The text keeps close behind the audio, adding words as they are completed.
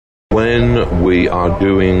When we are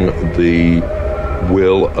doing the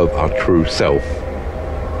will of our true self,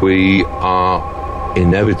 we are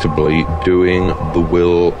inevitably doing the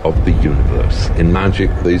will of the universe. In magic,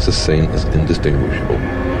 these are seen as indistinguishable.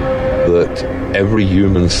 That every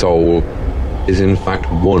human soul is in fact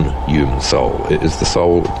one human soul. It is the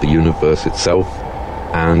soul of the universe itself,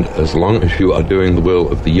 and as long as you are doing the will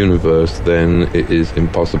of the universe, then it is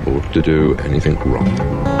impossible to do anything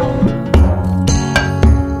wrong.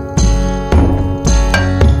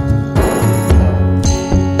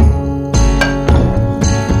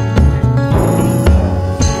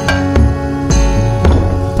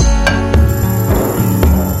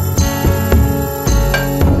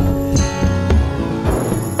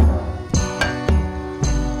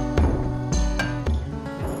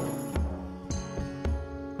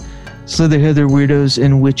 Slither Hither Weirdos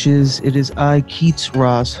and Witches, it is I, Keats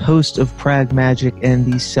Ross, host of Prag Magic and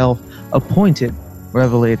the self-appointed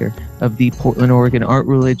revelator of the Portland, Oregon art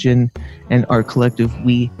religion and art collective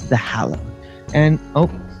We the Hallowed. And,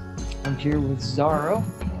 I'm here with Zaro,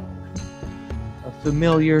 a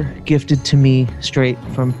familiar gifted to me straight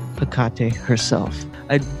from Hecate herself.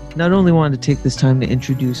 I not only wanted to take this time to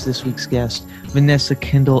introduce this week's guest, Vanessa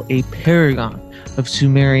Kindle, a paragon of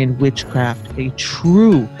Sumerian witchcraft, a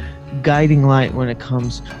true guiding light when it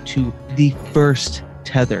comes to the first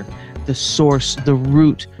tether, the source, the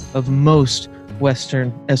root of most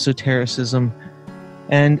Western esotericism.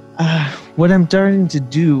 And what I'm starting to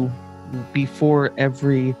do before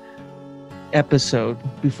every episode,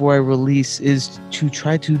 before I release, is to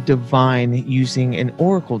try to divine using an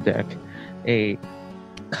oracle deck, a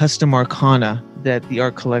custom arcana that the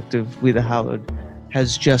art collective We the Hallowed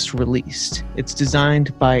has just released. It's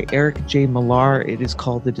designed by Eric J. Millar. It is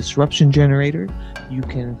called the Disruption Generator. You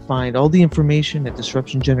can find all the information at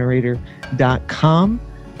disruptiongenerator.com,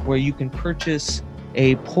 where you can purchase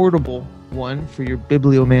a portable one for your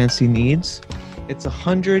bibliomancy needs. It's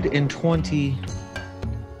 120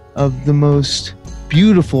 of the most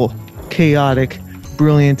beautiful, chaotic,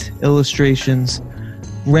 brilliant illustrations,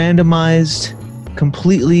 randomized,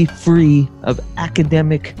 completely free of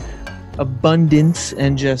academic abundance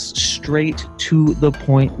and just straight to the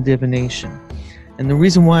point divination. And the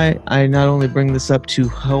reason why I not only bring this up to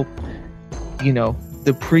help,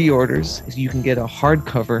 the pre-orders is you can get a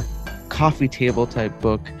hardcover coffee table type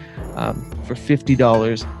book for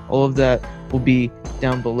 $50. All of that will be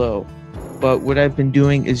down below. But what I've been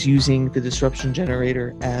doing is using the Disruption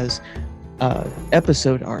Generator as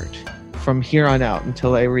episode art from here on out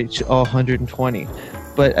until I reach all 120.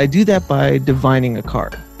 But I do that by divining a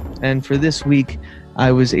card. And for this week,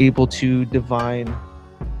 I was able to divine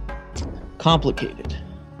Complicated.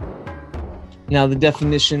 Now, the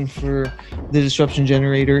definition for the Disruption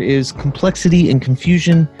Generator is complexity and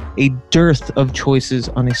confusion, a dearth of choices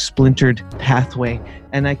on a splintered pathway.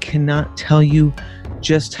 And I cannot tell you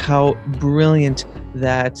just how brilliant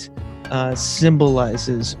that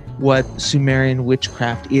symbolizes what Sumerian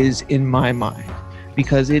witchcraft is in my mind,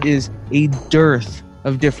 because it is a dearth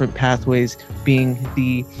of different pathways being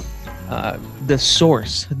the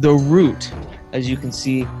source, the root. As you can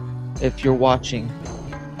see, if you're watching,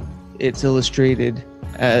 it's illustrated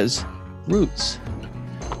as roots.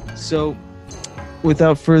 So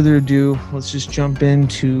without further ado, let's just jump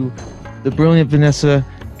into the brilliant Vanessa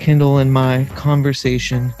Kindle and my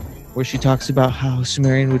conversation, where she talks about how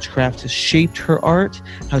Sumerian witchcraft has shaped her art,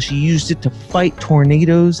 how she used it to fight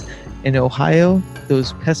tornadoes in Ohio,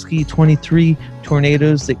 those pesky 23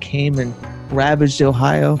 tornadoes that came and ravaged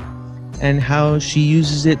Ohio, and how she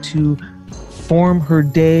uses it to form her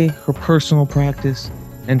day, her personal practice,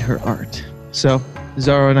 and her art. So,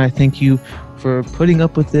 Zaro and I thank you for putting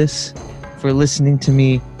up with this, for listening to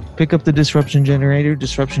me. Pick up the Disruption Generator,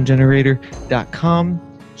 disruptiongenerator.com.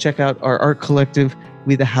 Check out our art collective,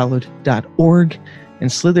 wethehallowed.org.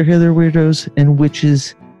 And Slither Hither Weirdos and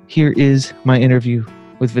Witches, here is my interview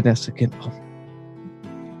with Vanessa Kindle.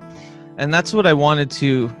 And that's what I wanted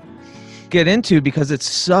to get into, because it's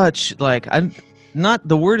such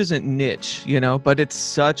the word isn't niche, but it's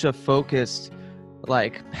such a focused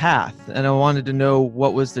path. And I wanted to know,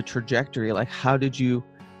 what was the trajectory? How did you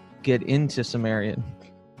get into Sumerian?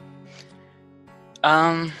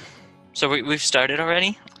 So we've started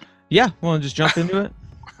already? Yeah, want to just jump into it?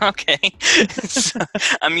 Okay. So,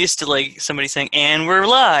 I'm used to somebody saying, and we're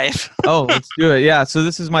live. Oh, let's do it. Yeah, so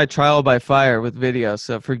this is my trial by fire with video,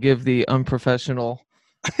 so forgive the unprofessional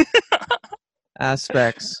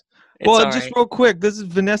aspects. Well, just real quick, this is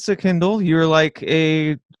Vanessa Kindle. You're like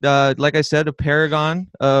I said, a paragon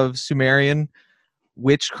of Sumerian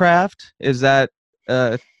witchcraft. Is that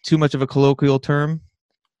too much of a colloquial term?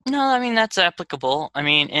 No, I mean that's applicable. I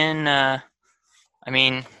mean I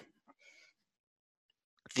mean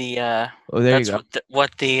the Oh, there you that's go.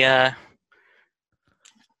 what the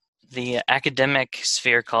academic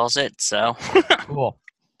sphere calls it. So Cool.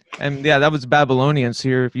 And yeah, that was Babylonian, so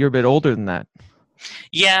you're a bit older than that.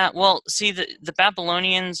 yeah, well, see, the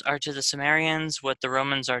Babylonians are to the Sumerians what the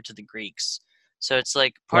Romans are to the Greeks. So it's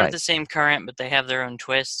like part of Right. the same current, but they have their own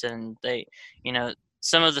twists, and they, you know,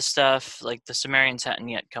 some of the stuff like the Sumerians hadn't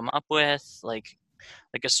yet come up with, like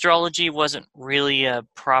astrology wasn't really a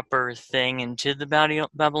proper thing into the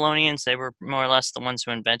Babylonians. They were more or less the ones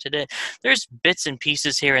who invented it. There's bits and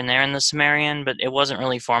pieces here and there in the Sumerian, but it wasn't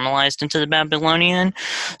really formalized into the Babylonian.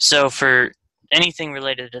 So for anything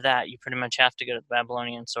related to that, you pretty much have to go to the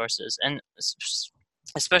Babylonian sources. And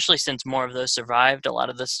especially since more of those survived, a lot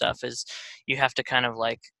of this stuff is you have to kind of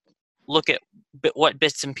like look at what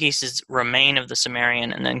bits and pieces remain of the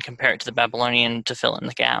Sumerian and then compare it to the Babylonian to fill in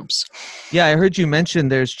the gaps. Yeah, I heard you mention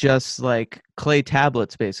there's just like clay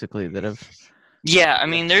tablets basically that have Yeah, I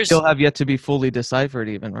mean, still have yet to be fully deciphered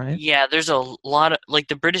even, right? there's a lot of like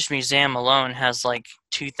the British Museum alone has like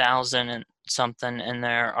 2,000 and something in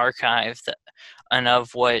their archive that, and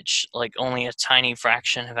of which like only a tiny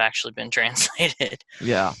fraction have actually been translated.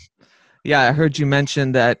 Yeah. Yeah, I heard you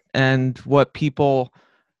mention that, and what people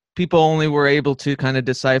only were able to kind of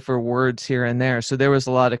decipher words here and there. So there was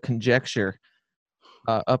a lot of conjecture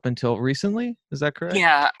up until recently. Is that correct?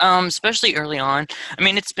 Yeah, especially early on. I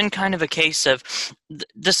mean, it's been kind of a case of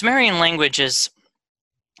the Sumerian language is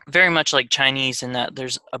very much like Chinese in that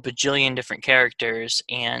there's a bajillion different characters,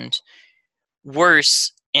 and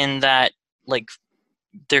worse in that like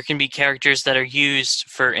there can be characters that are used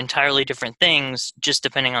for entirely different things just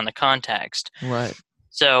depending on the context. Right.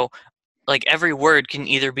 So, like every word can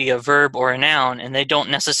either be a verb or a noun, and they don't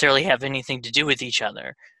necessarily have anything to do with each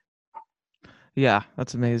other. Yeah,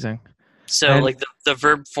 that's amazing. So, And like the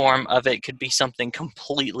verb form of it could be something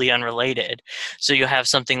completely unrelated. So you have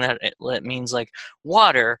something that means like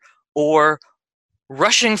water or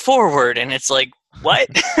rushing forward, and it's like what?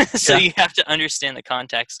 So yeah, you have to understand the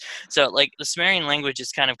context. So like the Sumerian language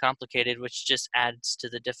is kind of complicated, which just adds to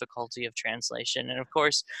the difficulty of translation. And of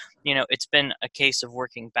course, it's been a case of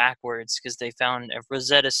working backwards because they found a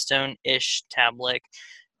Rosetta Stone-ish tablet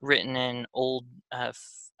written in old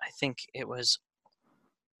I think it was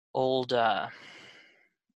old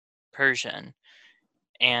Persian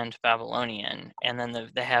and Babylonian. And then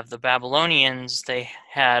they have the Babylonians, they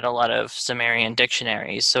had a lot of Sumerian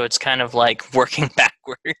dictionaries. So it's kind of like working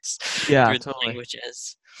backwards yeah, through the totally.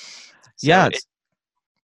 languages. Yeah, So it's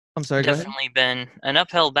I'm sorry, go ahead. definitely been an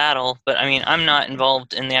uphill battle, but I mean, I'm not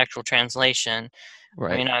involved in the actual translation. I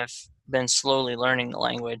Right. mean, I've been slowly learning the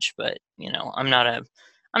language, but I'm not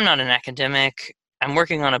an academic. I'm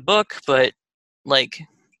working on a book, but like,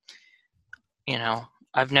 you know,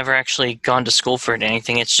 I've never actually gone to school for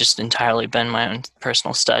anything. It's just entirely been my own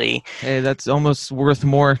personal study. Hey, that's almost worth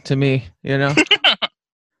more to me, you know?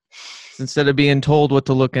 Instead of being told what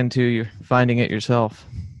to look into, you're finding it yourself.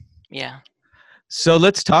 Yeah. So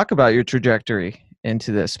let's talk about your trajectory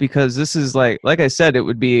into this, because this is like I said,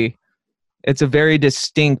 it's a very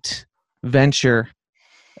distinct venture.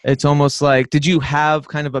 It's almost like, did you have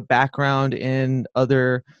kind of a background in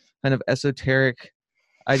other kind of esoteric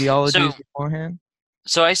So ideologies beforehand?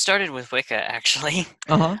 so I started with Wicca actually.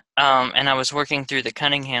 Uh-huh. And I was working through the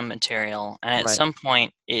Cunningham material, and at Right. some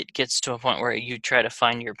point it gets to a point where you try to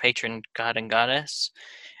find your patron god and goddess,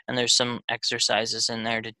 and there's some exercises in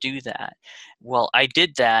there to do that. Well, I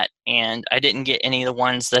did that, and I didn't get any of the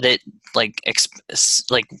ones that it like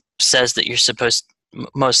says that you're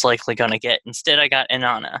most likely going to get. Instead, I got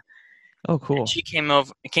Inanna, Oh, and cool. she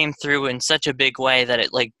came through in such a big way that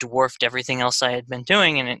it like dwarfed everything else I had been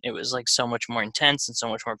doing, and it was like so much more intense and so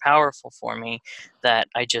much more powerful for me that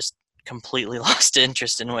I just completely lost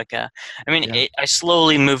interest in Wicca. I mean, Yeah. I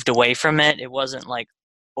slowly moved away from it. It wasn't like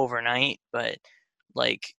overnight, but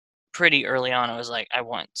like pretty early on, I was like, I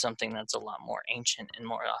want something that's a lot more ancient and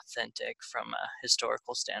more authentic from a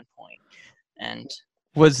historical standpoint, and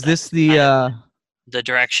Was this that's kind of the the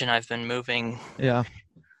direction I've been moving yeah.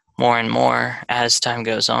 more and more as time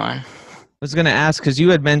goes on. I was going to ask, because you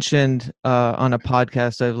had mentioned on a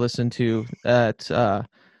podcast I've listened to that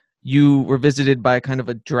you were visited by kind of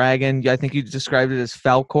a dragon. I think you described it as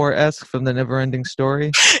Falcor-esque from the Neverending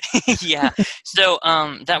Story. Yeah. So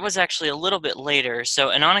that was actually a little bit later. So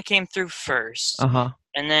Inanna came through first, Uh-huh.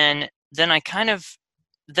 and then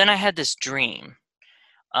I had this dream.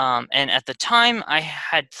 And at the time I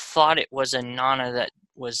had thought it was Inanna that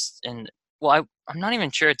was in I'm not even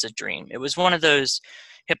sure it's a dream. It was one of those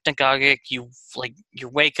hypnagogic, you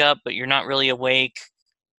wake up but you're not really awake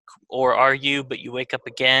or are you, but you wake up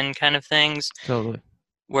again kind of things, Totally.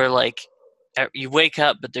 where like you wake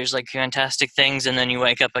up, but there's like fantastic things, and then you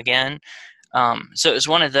wake up again. So it was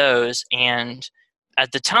one of those, and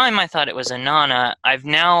at the time I thought it was Inanna. I've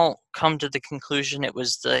now come to the conclusion it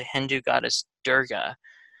was the Hindu goddess Durga,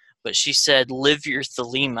 but she said live your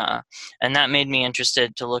Thelema, and that made me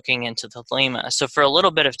interested to looking into Thelema. So for a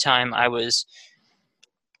little bit of time I was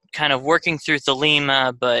kind of working through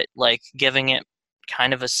Thelema, but like giving it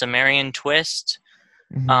kind of a Sumerian twist.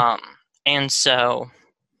 Mhm. And so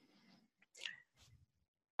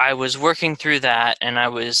I was working through that, and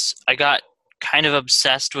I got kind of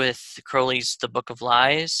obsessed with Crowley's The Book of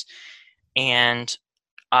Lies, and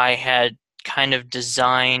I had kind of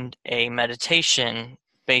designed a meditation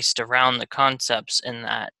based around the concepts in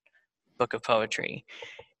that book of poetry,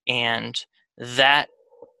 and that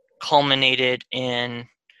culminated in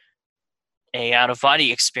a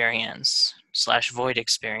out-of-body experience / void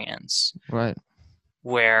experience Right.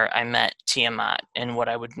 where I met Tiamat in what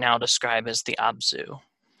I would now describe as the Abzu.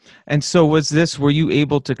 And so were you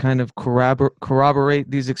able to kind of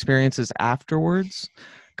corroborate these experiences afterwards?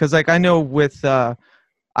 Because like I know with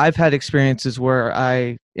I've had experiences where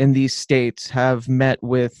I in these states have met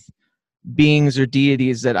with beings or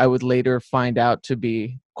deities that I would later find out to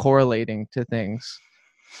be correlating to things,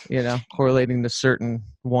 correlating to certain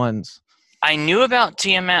ones. I knew about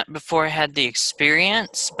Tiamat before I had the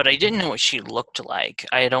experience, but I didn't know what she looked like.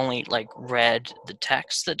 I had only like read the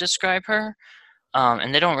texts that describe her,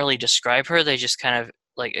 and they don't really describe her. They just kind of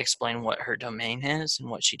like explain what her domain is and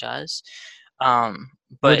what she does. What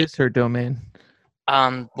But is her domain?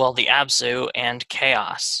 well, the Abzu and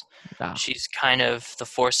chaos. Ah, She's kind of the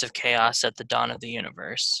force of chaos at the dawn of the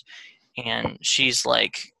universe, and she's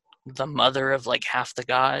like the mother of like half the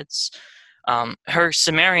gods. Her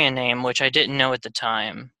Sumerian name, which I didn't know at the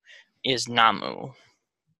time, is Namu,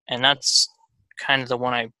 and that's kind of the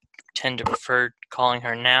one I tend to prefer calling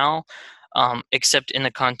her now, except in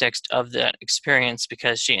the context of that experience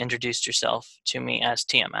because she introduced herself to me as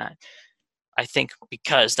Tiamat. I think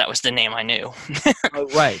because that was the name I knew. oh,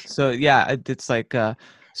 right. So yeah, it's like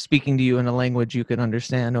speaking to you in a language you can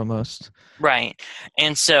understand almost. Right.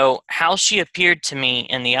 And so how she appeared to me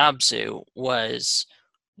in the Abzu was,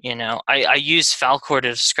 I use Falcor to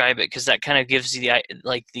describe it because that kind of gives you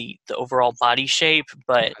the overall body shape,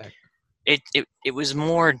 but Right. it was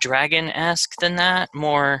more dragon-esque than that,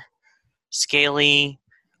 more scaly.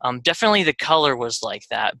 Definitely the color was like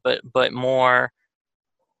that, but more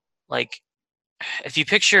like if you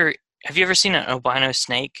picture, have you ever seen an albino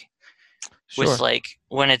snake with Sure. like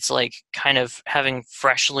when it's like kind of having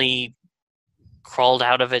freshly crawled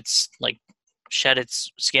out of its like shed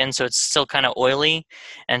its skin, so it's still kind of oily,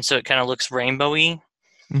 and so it kind of looks rainbowy.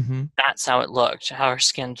 Mm-hmm. That's how it looked, how her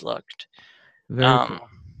skin looked. Very Um,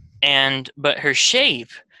 cool. but her shape,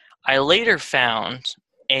 I later found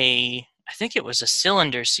I think it was a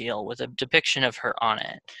cylinder seal with a depiction of her on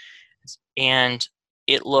it, and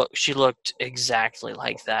she looked exactly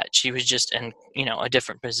like that. She was just in a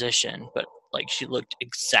different position, but like she looked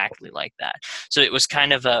exactly like that. So it was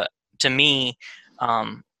kind of to me,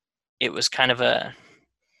 it was kind of a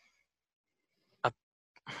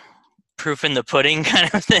proof in the pudding kind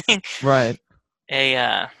of thing, Right.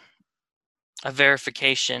 a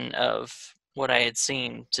verification of what I had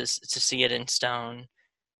seen to see it in stone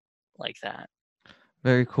like that.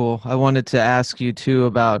 Very cool. I wanted to ask you too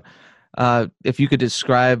about if you could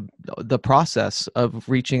describe the process of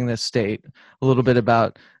reaching this state, a little bit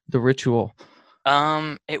about the ritual.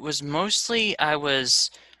 It was mostly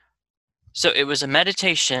so it was a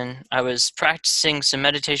meditation. I was practicing some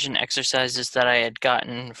meditation exercises that I had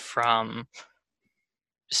gotten from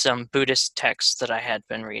some Buddhist texts that I had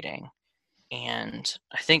been reading. And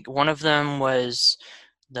I think one of them was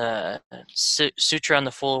the Sutra on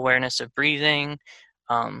the Full Awareness of Breathing,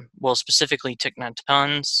 specifically Thich Nhat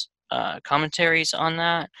Hanh's commentaries on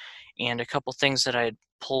that, and a couple things that I had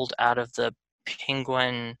pulled out of the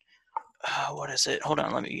Penguin. What is it? Hold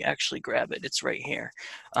on, let me actually grab it. It's right here.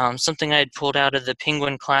 Something I had pulled out of the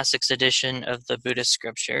Penguin Classics edition of the Buddhist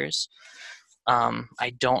scriptures.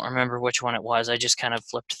 I don't remember which one it was. I just kind of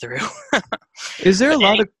flipped through. Is there a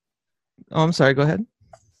lot of? Oh, I'm sorry. Go ahead.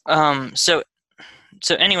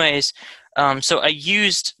 So anyways, so I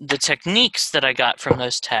used the techniques that I got from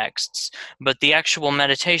those texts, but the actual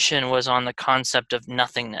meditation was on the concept of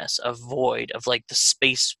nothingness, of void, of like the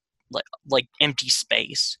space, like empty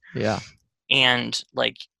space. Yeah. And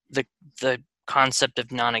like the concept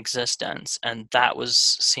of non-existence, and that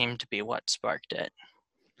seemed to be what sparked it.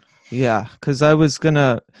 Yeah, because I was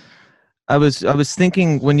gonna I was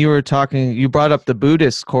thinking when you were talking, you brought up the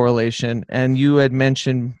Buddhist correlation, and you had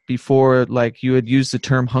mentioned before, like you had used the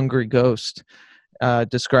term "hungry ghost,"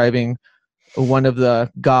 describing one of the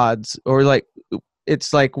gods, or like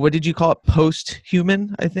it's like, what did you call it?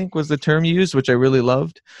 Post-human, I think was the term you used, which I really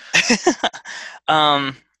loved.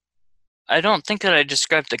 um, I don't think that I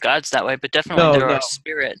described the gods that way, but definitely No, there no. are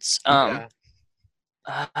spirits. Yeah.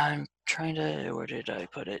 I'm trying to. Where did I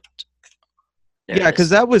put it? There Yeah, it because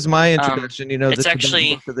is. that was my Um, introduction. The it's Tibetan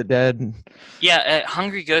actually Book of the Dead. yeah.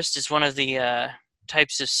 Hungry Ghost is one of the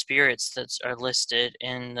types of spirits that are listed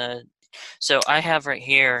in the. So I have right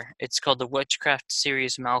here. It's called the Witchcraft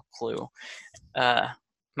Series Malklu.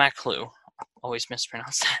 Maklu. Always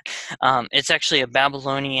mispronounce that. It's actually a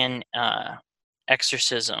Babylonian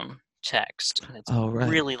exorcism text, and it's Oh, right.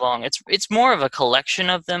 really long. It's more of a collection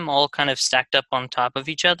of them all kind of stacked up on top of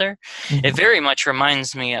each other. It Mhm. very much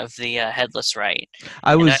reminds me of the Headless Rite,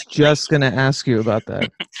 I and was just going to ask you about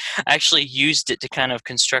that. I actually used it to kind of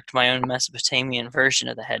construct my own Mesopotamian version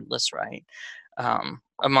of the Headless Rite.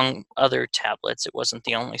 Among other tablets, it wasn't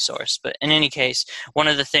the only source, but in any case, one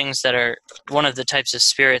of the types of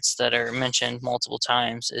spirits that are mentioned multiple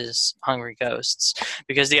times is hungry ghosts,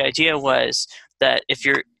 because the idea was that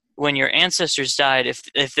when your ancestors died,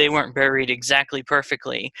 if they weren't buried exactly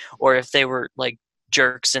perfectly, or if they were like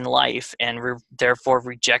jerks in life and therefore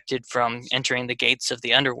rejected from entering the gates of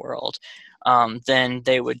the underworld, then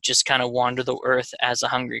they would just kind of wander the earth as a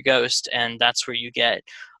hungry ghost, and that's where you get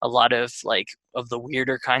a lot of of the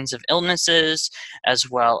weirder kinds of illnesses, as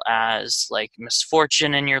well as like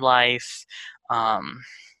misfortune in your life. Um,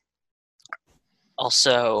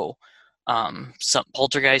 Also, some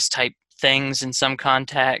poltergeist type things in some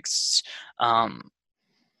contexts. Um,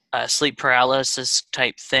 Sleep paralysis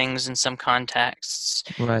type things in some contexts,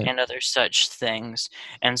 Right. and other such things.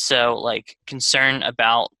 And so, like, concern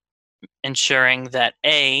about ensuring that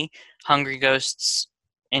hungry ghosts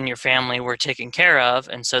in your family were taken care of,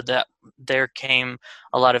 and so that there came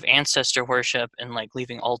a lot of ancestor worship and like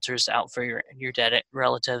leaving altars out for your dead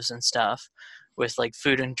relatives and stuff, with like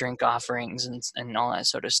food and drink offerings and all that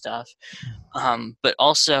sort of stuff. But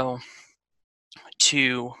also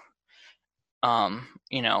to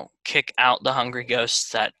kick out the hungry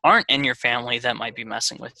ghosts that aren't in your family that might be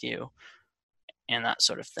messing with you, and that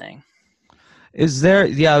sort of thing. Is there,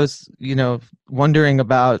 yeah, I was, wondering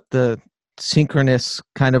about the synchronous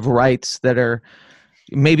kind of rites that are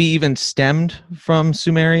maybe even stemmed from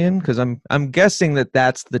Sumerian, because I'm guessing that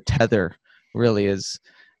that's the tether really is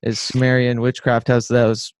Sumerian witchcraft has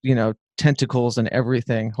those, tentacles and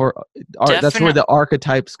everything, or that's where Definitely. the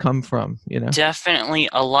archetypes come from. Definitely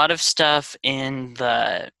a lot of stuff in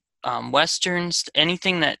the Westerns,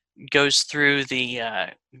 anything that goes through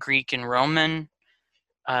the Greek and Roman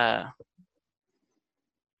uh,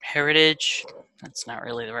 heritage. That's not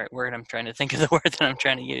really the right word. I'm trying to think of the word that I'm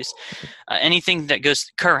trying to use. Anything that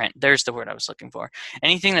goes current, there's the word I was looking for.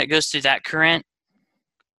 Anything that goes through that current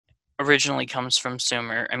originally comes from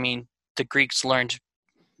Sumer. I mean, the Greeks learned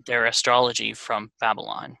their astrology from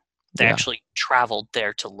Babylon. They Yeah. actually traveled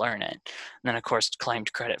there to learn it, and then of course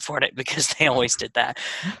claimed credit for it because they always did that.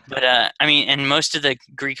 But I mean, and most of the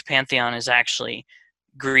Greek pantheon is actually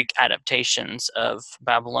Greek adaptations of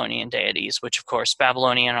Babylonian deities, which of course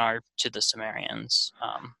Babylonian are to the Sumerians.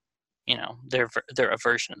 They're a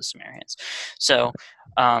version of the Sumerians. So,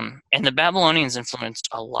 and the Babylonians influenced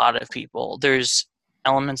a lot of people. There's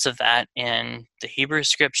elements of that in the Hebrew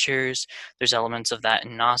scriptures. There's elements of that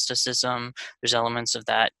in Gnosticism. There's elements of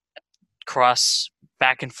that cross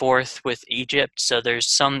back and forth with Egypt. So there's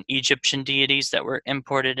some Egyptian deities that were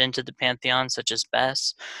imported into the pantheon, such as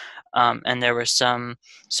Bes. And there were some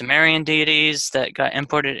Sumerian deities that got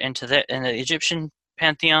imported into the Egyptian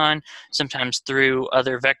pantheon, sometimes through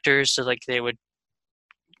other vectors. So like they would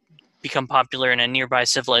become popular in a nearby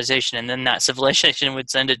civilization, and then that civilization would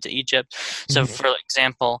send it to Egypt. So, Mhm. for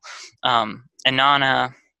example,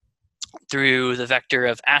 Inanna, through the vector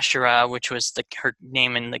of Asherah, which was her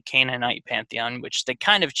name in the Canaanite pantheon, which they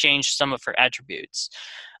kind of changed some of her attributes,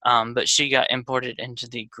 but she got imported into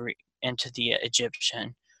the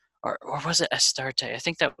Egyptian, or was it Astarte? I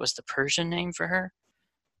think that was the Persian name for her.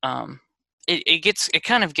 It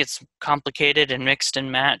kind of gets complicated and mixed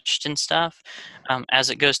and matched and stuff as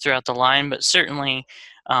it goes throughout the line, but certainly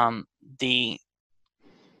the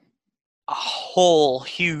a whole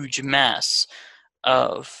huge mess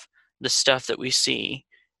of the stuff that we see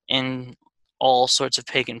in all sorts of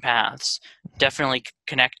pagan paths definitely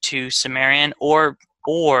connect to Sumerian or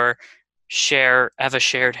have a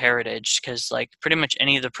shared heritage, because like pretty much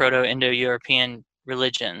any of the Proto-Indo-European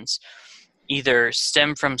religions either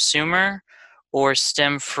stem from Sumer or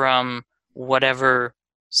stem from whatever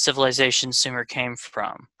civilization Sumer came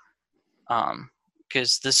from.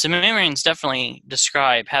 Because the Sumerians definitely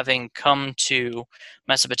describe having come to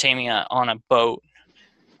Mesopotamia on a boat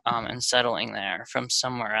and settling there from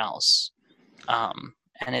somewhere else.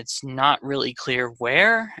 And it's not really clear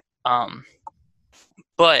where,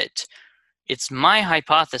 but it's my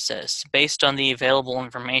hypothesis, based on the available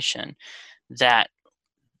information, that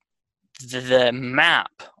the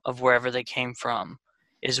map of wherever they came from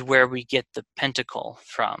is where we get the pentacle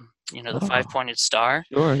from, the five-pointed star.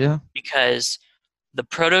 Sure, yeah. Because the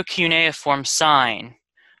proto-cuneiform sign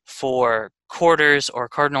for quarters or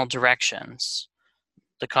cardinal directions,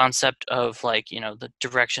 the concept of the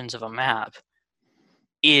directions of a map,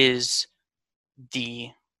 is the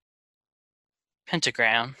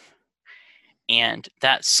pentagram, and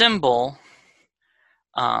that symbol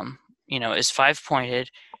is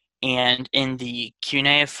five-pointed, and in the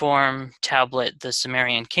cuneiform tablet, the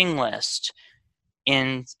Sumerian king list,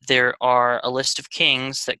 there are a list of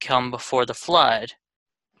kings that come before the flood,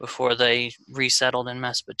 before they resettled in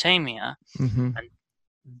Mesopotamia. Mm-hmm. And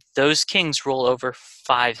those kings rule over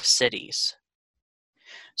 5 cities.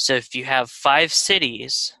 So if you have 5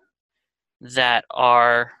 cities that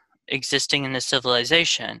are existing in this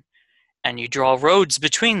civilization, and you draw roads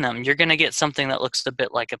between them, you're going to get something that looks a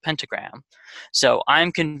bit like a pentagram. So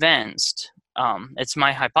I'm convinced, it's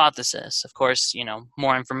my hypothesis. Of course,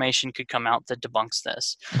 more information could come out that debunks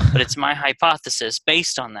this, but it's my hypothesis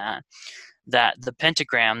based on that the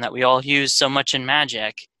pentagram that we all use so much in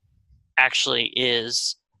magic actually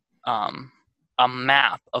is a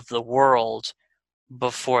map of the world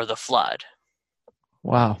before the flood.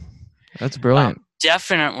 Wow, that's brilliant.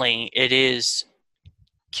 Definitely, it is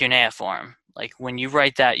cuneiform. Like when you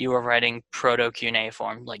write that, you are writing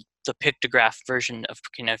proto-cuneiform, like the pictograph version of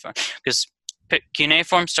cuneiform, because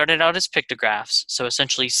cuneiform started out as pictographs, so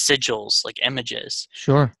essentially sigils, like images.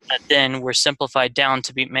 Sure. That then were simplified down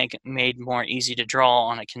to be made more easy to draw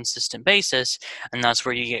on a consistent basis, and that's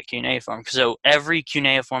where you get cuneiform. So every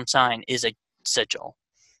cuneiform sign is a sigil.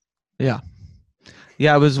 Yeah.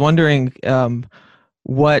 I was wondering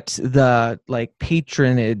what the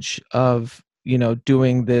patronage of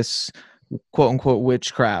doing this quote unquote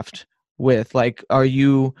witchcraft with, are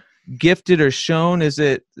you gifted or shown? Is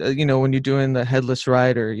it when you're doing the headless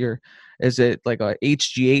rider, is it like a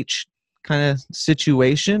HGH kind of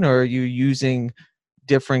situation, or are you using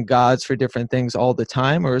different gods for different things all the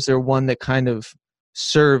time, or is there one that kind of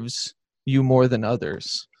serves you more than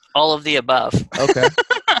others? All of the above. Okay.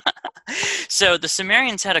 So the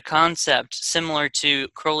Sumerians had a concept similar to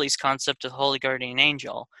Crowley's concept of the Holy Guardian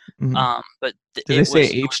Angel. Mm-hmm. But did they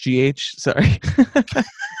say HGH? Sorry.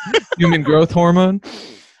 Human growth hormone?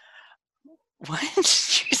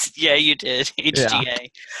 What? Yeah, you did. HGA.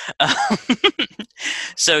 Yeah.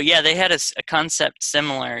 So yeah, they had a concept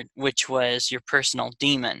similar, which was your personal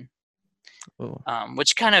demon.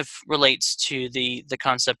 Which kind of relates to the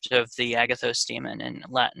concept of the Agathos demon in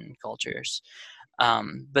Latin cultures.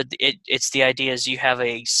 But it's the idea is you have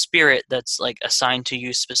a spirit that's assigned to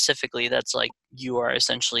you specifically, that's you are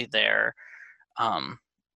essentially their I've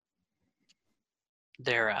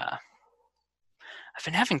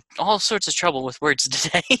been having all sorts of trouble with words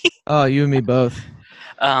today. Oh, you and me both.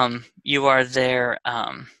 You are their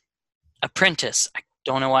apprentice. I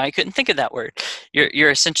don't know why I couldn't think of that word.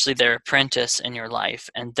 You're essentially their apprentice in your life,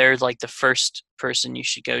 and they're the first person you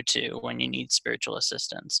should go to when you need spiritual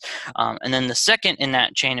assistance. And then the second in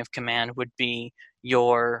that chain of command would be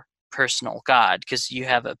your personal god, because you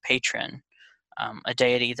have a patron, a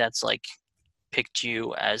deity that's picked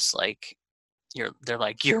you as they're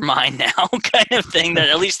you're mine now kind of thing. That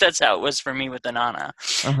at least that's how it was for me with Inanna.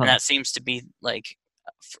 And that seems to be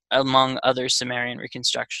among other Sumerian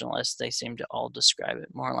reconstructionists, they seem to all describe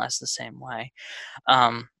it more or less the same way.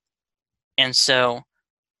 And so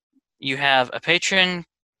you have a patron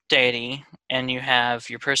deity, and you have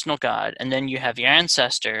your personal god, and then you have your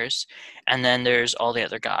ancestors, and then there's all the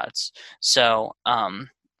other gods. So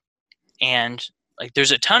and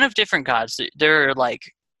there's a ton of different gods. There are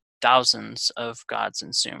thousands of gods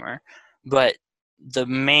in Sumer, but the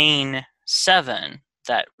main 7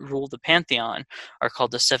 that rule the pantheon are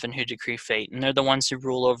called the 7 who decree fate, and they're the ones who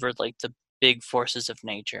rule over the big forces of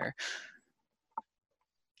nature.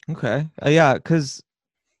 Okay. Yeah, because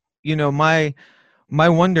my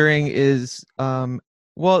wondering is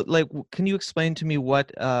well, can you explain to me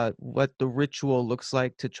what the ritual looks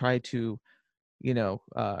like to try to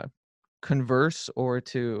converse, or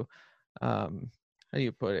to how do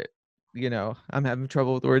you put it? I'm having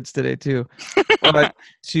trouble with words today too. But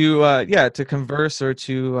to converse or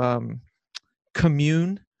to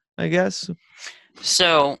commune, I guess.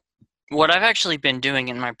 So what I've actually been doing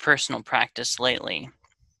in my personal practice lately,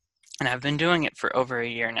 and I've been doing it for over a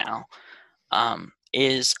year now,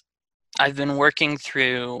 is I've been working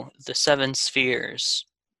through the seven spheres,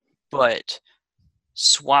 but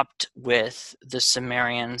swapped with the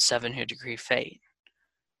Sumerian seven who decree fate.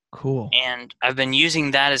 Cool. And I've been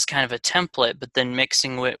using that as kind of a template, but then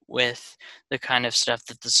mixing it with the kind of stuff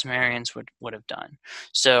that the Sumerians would have done.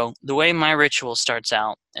 So the way my ritual starts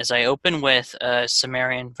out is I open with a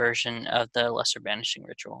Sumerian version of the Lesser Banishing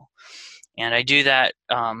Ritual. And I do that,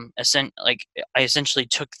 I essentially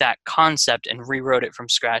took that concept and rewrote it from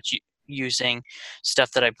scratch using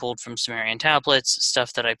stuff that I pulled from Sumerian tablets,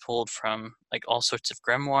 stuff that I pulled from like all sorts of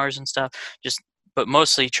grimoires and stuff, but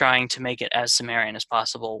mostly trying to make it as Sumerian as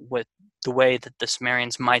possible with the way that the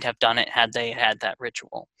Sumerians might have done it had they had that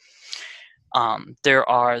ritual. There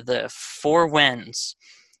are the four winds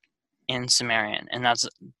in Sumerian, and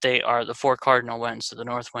they are the four cardinal winds, so the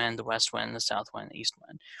north wind, the west wind, the south wind, the east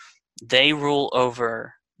wind. They rule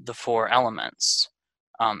over the four elements,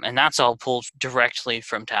 and that's all pulled directly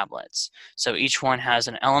from tablets. So each one has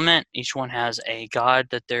an element, each one has a god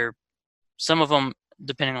that they're, some of them,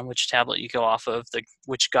 depending on which tablet you go off of,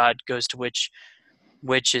 which god goes to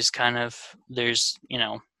which is kind of, there's,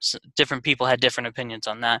 different people had different opinions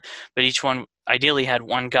on that, but each one ideally had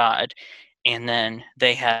one god, and then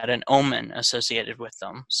they had an omen associated with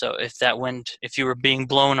them. So if you were being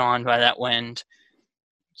blown on by that wind,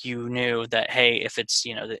 you knew that, hey, if it's,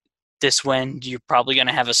 this wind, you're probably going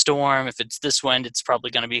to have a storm. If it's this wind, it's probably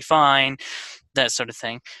going to be fine, that sort of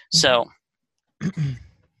thing. So,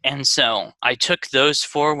 and so I took those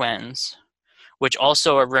four winds, which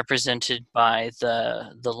also are represented by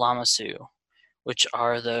the Lamassu, which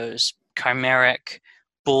are those chimeric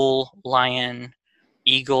bull, lion,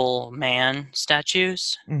 eagle, man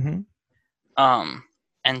statues. Mm-hmm.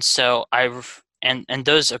 And so and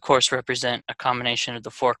those, of course, represent a combination of the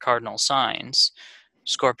four cardinal signs.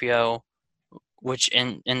 Scorpio, which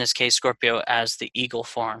in this case, Scorpio as the eagle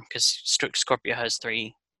form, because Scorpio has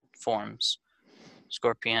three forms: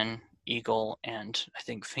 Scorpion, Eagle, and I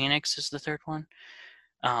think Phoenix is the third one.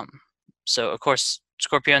 So, of course,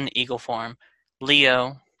 Scorpio in the eagle form,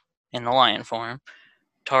 Leo in the lion form,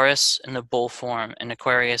 Taurus in the bull form, and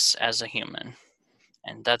Aquarius as a human.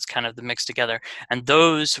 And that's kind of the mix together. And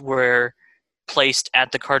those were placed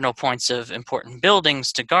at the cardinal points of important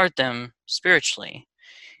buildings to guard them spiritually.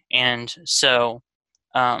 And so,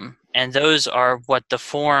 and those are what the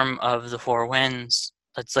form of the four winds,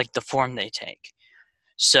 that's like the form they take.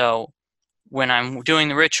 So when I'm doing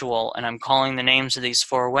the ritual and I'm calling the names of these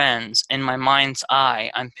four winds, in my mind's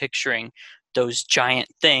eye, I'm picturing those giant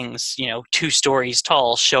things, 2 stories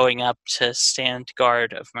tall, showing up to stand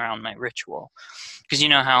guard around my ritual. Because you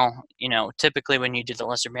know how, typically when you do the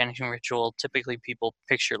Lesser Banishing Ritual, typically people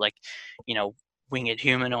picture like, winged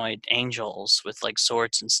humanoid angels with like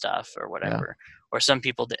swords and stuff or whatever. Yeah. Or some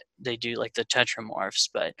people, they do like the tetramorphs,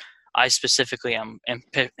 but I specifically am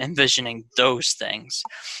envisioning those things.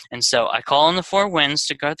 And so I call on the four winds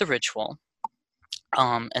to guard the ritual.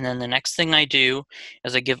 And then the next thing I do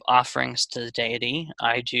is I give offerings to the deity.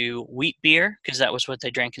 I do wheat beer, because that was what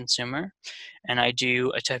they drank in Sumer. And I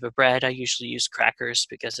do a type of bread. I usually use crackers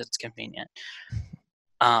because it's convenient.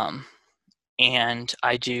 And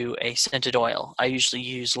I do a scented oil. I usually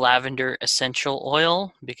use lavender essential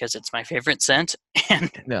oil because it's my favorite scent.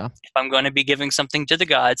 And if I'm going to be giving something to the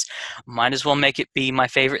gods, might as well make it be my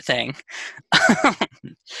favorite thing.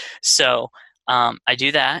 So I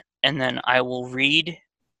do that, and then I will read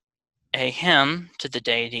a hymn to the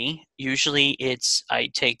deity. Usually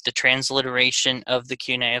I take the transliteration of the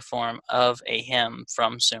cuneiform of a hymn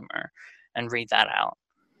from Sumer and read that out.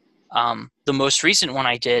 The most recent one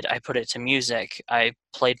I did, I put it to music. I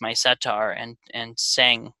played my setar and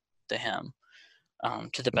sang the hymn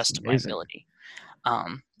to the best of my ability.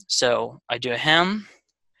 So I do a hymn,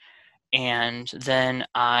 and then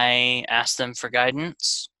I ask them for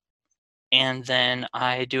guidance, and then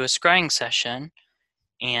I do a scrying session,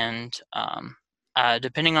 and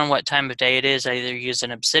depending on what time of day it is, I either use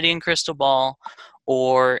an obsidian crystal ball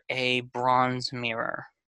or a bronze mirror.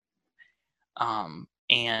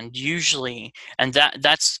 And usually, and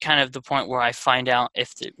that's kind of the point where I find out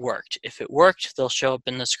if it worked. If it worked, they'll show up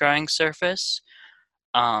in the scrying surface.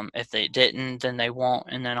 If they didn't, then they won't,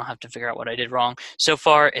 and then I'll have to figure out what I did wrong. So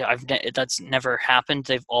far, that's never happened.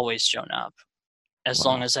 They've always shown up, as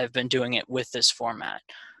long as I've been doing it with this format.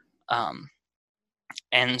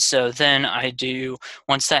 And so then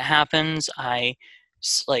once that happens, I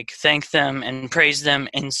thank them and praise them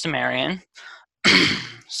in Sumerian.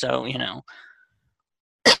 So,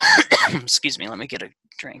 excuse me, let me get a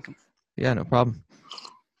drink. Yeah, no problem.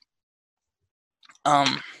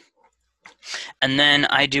 Um, and then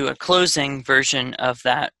I do a closing version of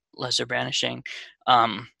that lesser banishing,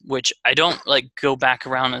 which I don't like go back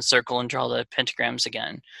around in a circle and draw the pentagrams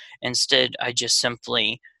again. Instead, I just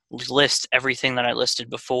simply list everything that I listed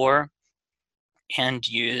before and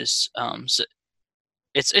use so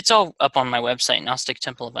it's all up on my website, Gnostic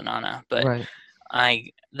Temple of Inanna, but Right.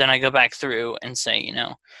 I go back through and say,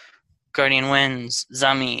 Guardian Winds,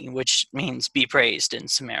 Zami, which means be praised in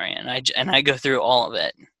Sumerian. I go through all of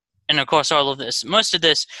it. And of course all of this. Most of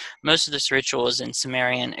this ritual is in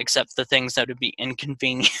Sumerian, except the things that would be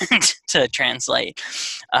inconvenient to translate.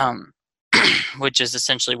 Which is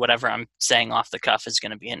essentially whatever I'm saying off the cuff is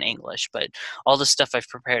going to be in English, but all the stuff I've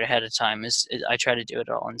prepared ahead of time I try to do it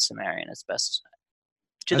all in Sumerian as best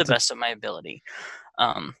to the best of my ability.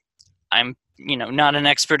 I'm not an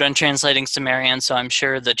expert on translating Sumerian, so I'm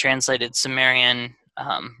sure the translated Sumerian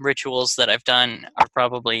rituals that I've done are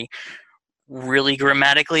probably really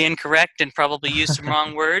grammatically incorrect and probably use some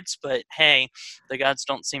wrong words, but hey, the gods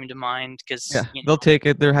don't seem to mind because they'll take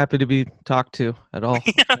it. They're happy to be talked to at all.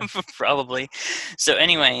 Yeah, probably. So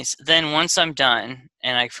anyways, then once I'm done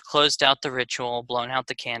and I've closed out the ritual, blown out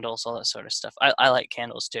the candles, all that sort of stuff. I like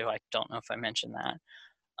candles too. I don't know if I mentioned that.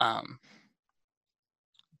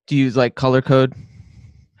 Do you use like color code?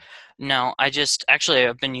 No, I've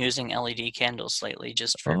been using LED candles lately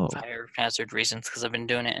just for fire hazard reasons because I've been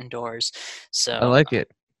doing it indoors. So I like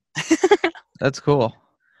it. That's cool.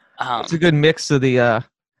 It's a good mix of the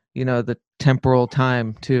the temporal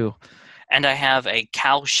time too. And I have a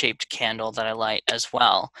cow-shaped candle that I light as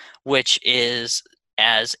well, which is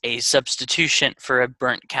as a substitution for a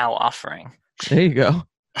burnt cow offering. There you go.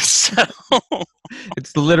 So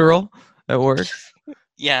it's literal. That works.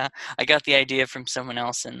 Yeah, I got the idea from someone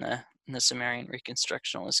else in the Sumerian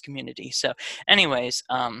Reconstructionalist community. So, anyways,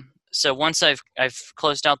 so once I've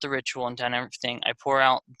closed out the ritual and done everything, I pour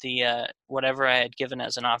out the whatever I had given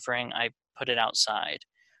as an offering. I put it outside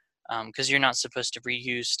because you're not supposed to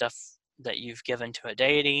reuse stuff that you've given to a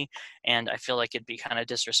deity, and I feel like it'd be kind of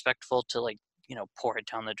disrespectful to pour it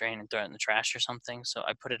down the drain and throw it in the trash or something. So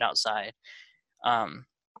I put it outside, and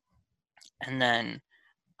then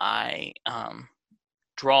I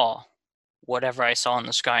draw whatever I saw on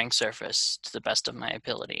the scrying surface to the best of my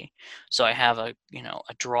ability. So I have a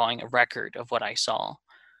drawing, a record of what I saw,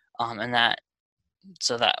 and that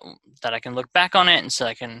so that I can look back on it, and so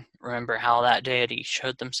I can remember how that deity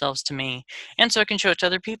showed themselves to me, and so I can show it to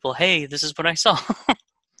other people. Hey, this is what I saw.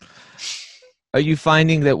 Are you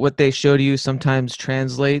finding that what they show to you sometimes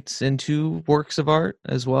translates into works of art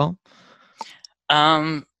as well?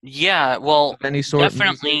 Yeah, well, of any sort,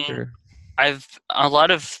 definitely. I've a lot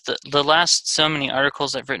of the last so many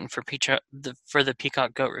articles I've written for the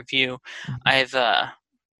Peacock Goat Review, mm-hmm.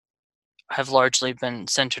 have largely been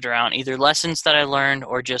centered around either lessons that I learned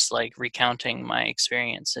or just like recounting my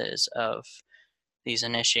experiences of these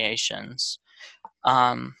initiations.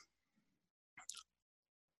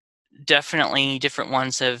 Definitely different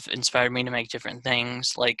ones have inspired me to make different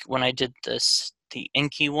things. Like when I did the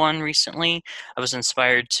Enki one recently, I was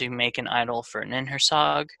inspired to make an idol for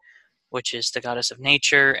Ninhursag, which is the goddess of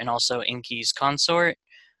nature and also Enki's consort.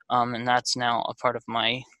 And that's now a part of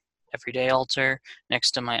my everyday altar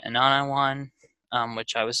next to my Inanna one,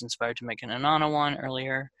 which I was inspired to make an Inanna one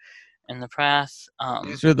earlier in the Prath.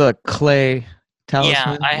 These are the clay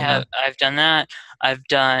talismans? Yeah, I've done that. I've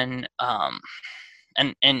done,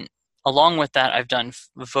 and along with that, I've done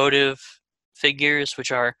votive figures,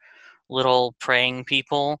 which are little praying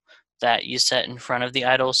people that you set in front of the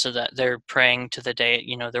idol so that they're praying to the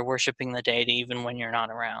deity, they're worshiping the deity even when you're not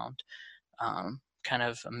around. Kind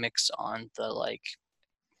of a mix on the like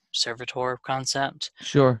servitor concept.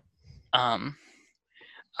 Sure.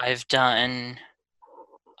 I've done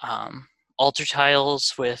altar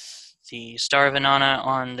tiles with the Star of Inanna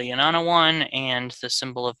on the Inanna one and the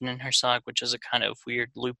symbol of Ninhursag, which is a kind of weird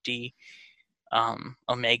loopy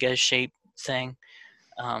omega shape thing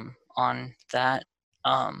on that.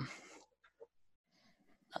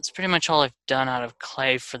 That's pretty much all I've done out of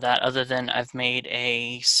clay for that, other than I've made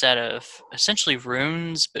a set of essentially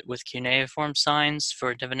runes, but with cuneiform signs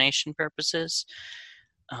for divination purposes.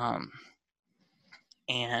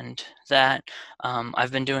 And that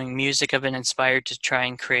I've been doing music. I've been inspired to try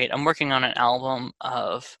and create. I'm working on an album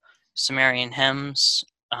of Sumerian hymns,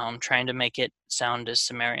 trying to make it sound as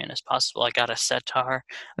Sumerian as possible. I got a setar.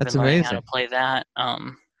 That's been learning amazing. how to play that.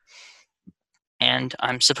 And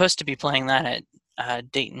I'm supposed to be playing that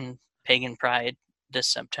at Dayton Pagan Pride this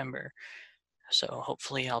September, so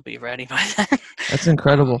hopefully I'll be ready by then. That's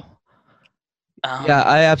incredible. Yeah,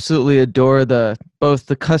 I absolutely adore both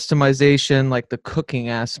the customization, like the cooking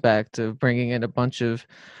aspect of bringing in a bunch of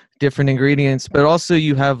different ingredients, but also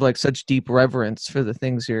you have like such deep reverence for the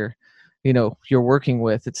things you're working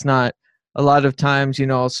with. It's not a lot of times,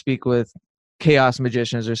 I'll speak with chaos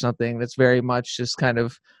magicians or something that's very much just kind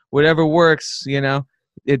of whatever works,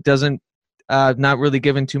 it doesn't not really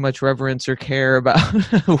given too much reverence or care about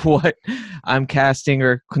what I'm casting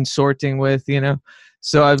or consorting with.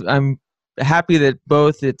 So I'm happy that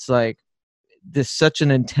both it's like this such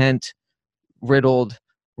an intent riddled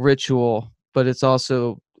ritual, but it's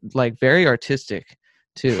also like very artistic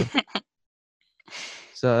too.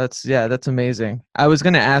 So that's amazing. I was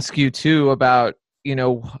going to ask you too about,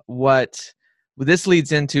 what this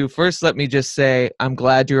leads into. First, let me just say I'm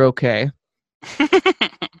glad you're okay.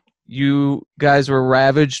 You guys were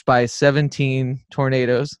ravaged by 17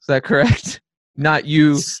 tornadoes. Is that correct? Not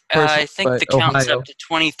you personally, I think but the count's Ohio. up to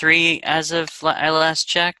 23 as of I last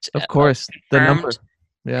checked. Of course, the number. Confirmed,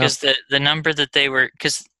 Yeah. because the number that they were,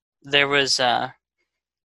 because there was when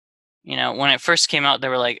it first came out, they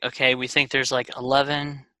were like, okay, we think there's like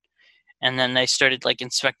 11, and then they started like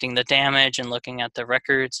inspecting the damage and looking at the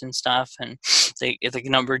records and stuff, and the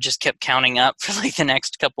number just kept counting up for like the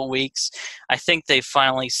next couple weeks. I think they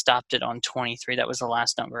finally stopped it on 23. That was the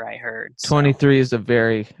last number I heard. So. 23 is a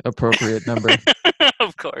very appropriate number.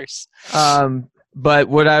 Of course. But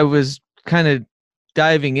what I was kind of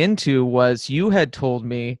diving into was you had told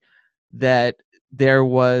me that there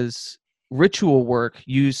was ritual work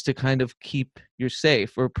used to kind of keep you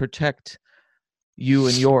safe or protect you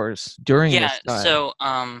and yours during this time. So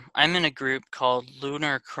I'm in a group called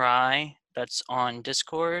Lunar Cry that's on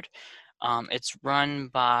Discord. It's run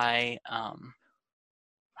by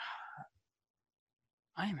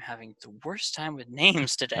I'm having the worst time with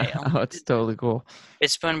names today. Oh, it's totally cool.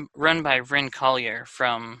 It's been run by Rin Collier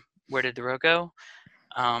from Where Did the Row Go?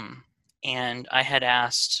 And I had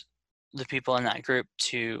asked the people in that group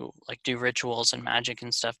to like do rituals and magic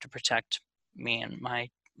and stuff to protect me and my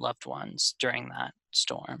loved ones during that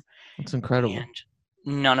storm. It's incredible. And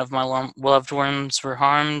none of my loved ones were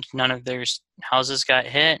harmed. None of their houses got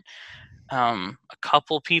hit. A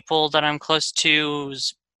couple people that I'm close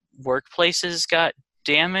to's workplaces got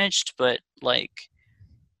damaged, but like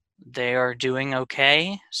they are doing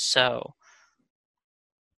okay. So,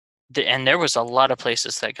 and there was a lot of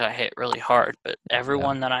places that got hit really hard, but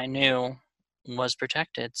everyone that I knew was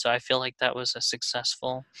protected. So I feel like that was a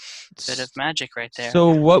successful bit of magic right there. So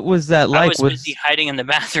what was that like? I was busy hiding in the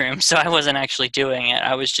bathroom, so I wasn't actually doing it.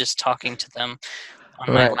 I was just talking to them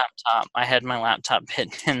on my laptop. I had my laptop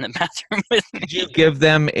hidden in the bathroom with me. Did you give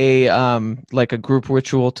them a like a group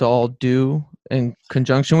ritual to all do in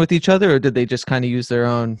conjunction with each other, or did they just kind of use their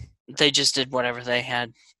own? They just did whatever they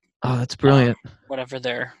had. Oh, that's brilliant. Whatever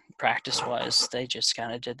their practice was, they just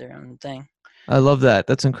kind of did their own thing. I love that.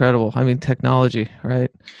 That's incredible. I mean, technology,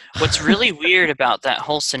 right? What's really weird about that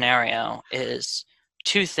whole scenario is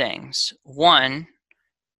two things. One,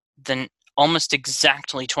 then almost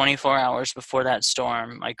exactly 24 hours before that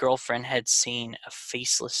storm, my girlfriend had seen a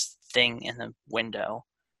faceless thing in the window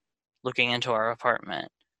looking into our apartment.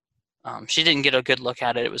 She didn't get a good look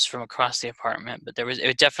at it. It was from across the apartment, but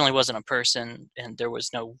it definitely wasn't a person, and there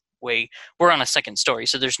was no way. We're on a second story,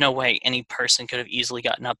 so there's no way any person could have easily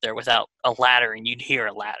gotten up there without a ladder, and you'd hear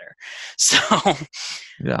a ladder. So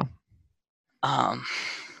yeah.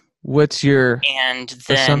 What's your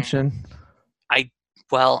assumption?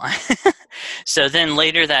 So then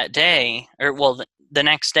later that day, the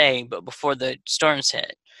next day, but before the storms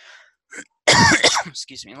hit,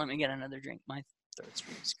 excuse me, let me get another drink. My throat's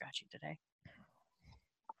really scratchy today.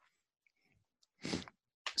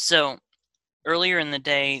 So earlier in the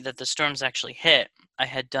day that the storms actually hit, I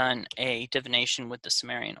had done a divination with the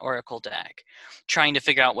Sumerian Oracle deck, trying to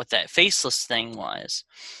figure out what that faceless thing was.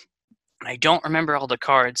 I don't remember all the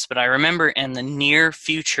cards, but I remember in the near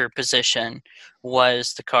future position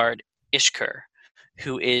was the card Ishkur,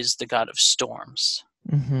 who is the god of storms.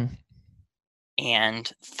 Mm-hmm.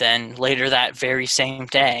 And then later that very same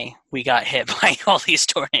day, we got hit by all these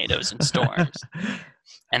tornadoes and storms.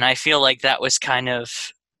 And I feel like that was kind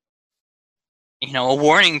of, a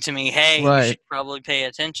warning to me, hey, you should probably pay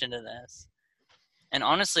attention to this. And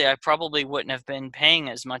honestly, I probably wouldn't have been paying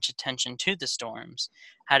as much attention to the storms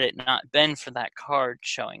had it not been for that card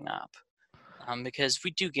showing up. Because we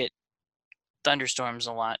do get thunderstorms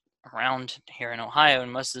a lot around here in Ohio,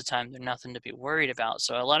 and most of the time they're nothing to be worried about.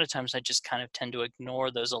 So a lot of times I just kind of tend to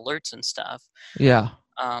ignore those alerts and stuff. Yeah.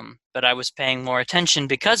 But I was paying more attention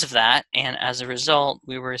because of that, and as a result,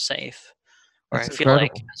 we were safe. Or I feel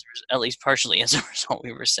like, at least partially as a result,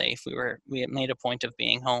 we were safe. We had made a point of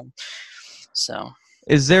being home. So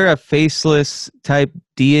Is there a faceless type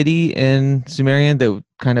deity in Sumerian that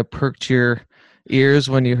kind of perked your ears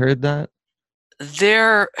when you heard that?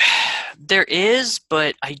 there there is,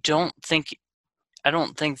 but I don't think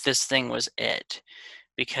this thing was it,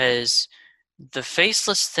 because the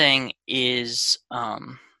faceless thing is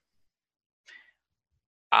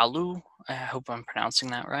Alu. I hope I'm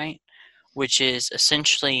pronouncing that right, which is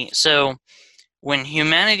essentially, so when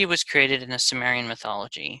humanity was created in the Sumerian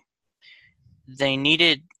mythology, they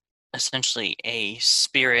needed essentially a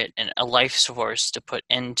spirit and a life source to put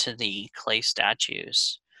into the clay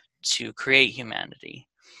statues to create humanity.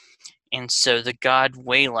 And so the god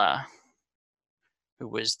Wela, who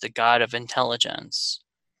was the god of intelligence,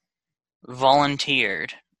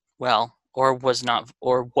 volunteered, well, or was not,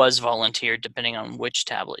 or was volunteered, depending on which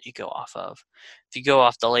tablet you go off of. If you go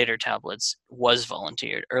off the later tablets, was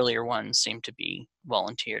volunteered. Earlier ones seem to be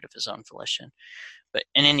volunteered of his own volition. But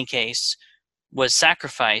in any case, was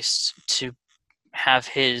sacrificed to have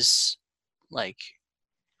his, like,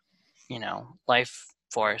 life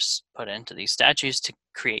force put into these statues to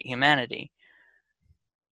create humanity.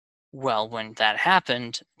 Well, when that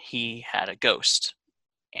happened, he had a ghost,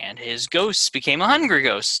 and his ghost became a hungry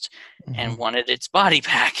ghost and wanted its body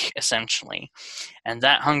back, essentially. And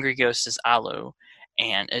that hungry ghost is Alu,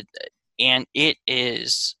 and it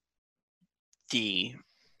is the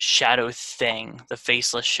shadow thing, the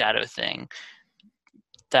faceless shadow thing,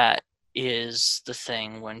 that is the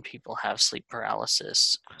thing when people have sleep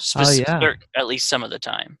paralysis. At least some of the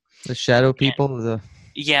time. The shadow people,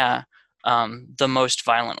 Yeah, the most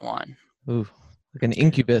violent one. Ooh, like an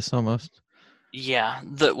incubus almost. Yeah,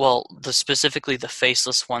 specifically the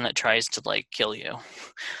faceless one that tries to like kill you,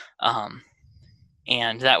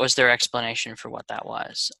 and that was their explanation for what that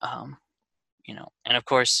was. And of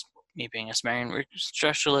course, me being a Sumerian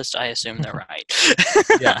structuralist, I assume they're right.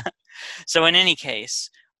 Yeah. So in any case,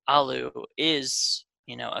 Alu is,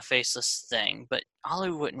 a faceless thing, but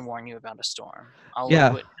Alu wouldn't warn you about a storm. Alu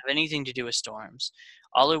wouldn't have anything to do with storms.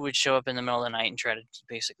 Alu would show up in the middle of the night and try to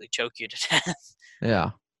basically choke you to death.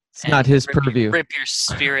 Yeah. It's not his purview. Rip your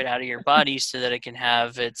spirit out of your body so that it can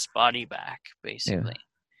have its body back, basically.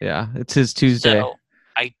 Yeah, it's his Tuesday. So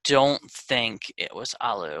I don't think it was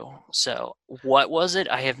Alu. So what was it?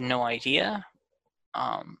 I have no idea.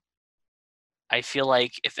 I feel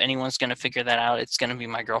like if anyone's going to figure that out, it's going to be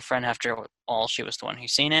my girlfriend. After all, she was the one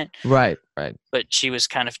who's seen it. Right. But she was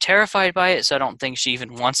kind of terrified by it, so I don't think she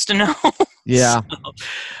even wants to know. Yeah. So,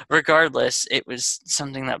 regardless, it was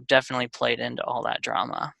something that definitely played into all that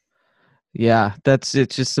drama. Yeah, it's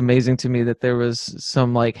just amazing to me that there was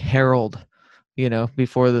some like herald,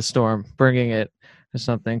 before the storm bringing it or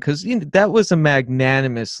something, because that was a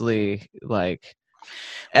magnanimously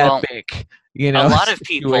epic. A lot of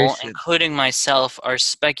people, including myself, are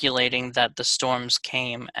speculating that the storms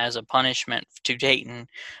came as a punishment to Dayton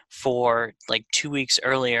for 2 weeks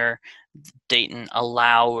earlier. Dayton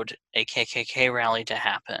allowed a KKK rally to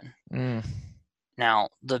happen. Now,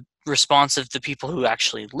 the response of the people who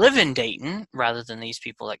actually live in Dayton, rather than these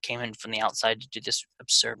people that came in from the outside to do this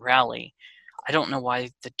absurd rally, I don't know why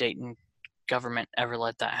the Dayton government ever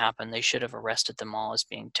let that happen. They should have arrested them all as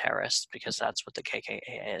being terrorists, because that's what the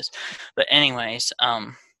KKK is. But anyways,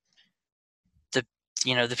 the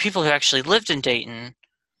people who actually lived in Dayton,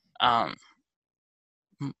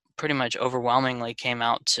 pretty much overwhelmingly came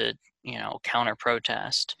out to counter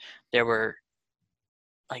protest. There were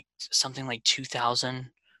something like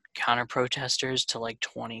 2,000 counter protesters to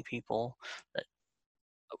 20 people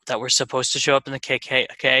that were supposed to show up in the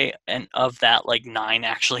KKK, and of that 9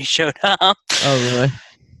 actually showed up. Oh, really?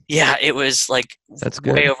 Yeah, it was that's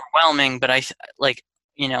good. Way overwhelming, but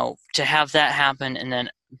to have that happen and then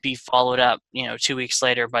be followed up 2 weeks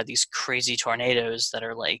later by these crazy tornadoes that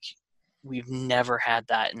are we've never had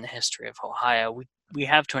that in the history of Ohio. We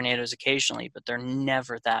have tornadoes occasionally, but they're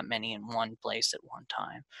never that many in one place at one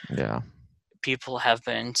time. Yeah. People have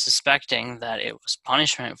been suspecting that it was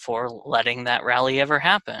punishment for letting that rally ever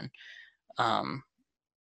happen.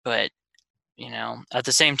 But, at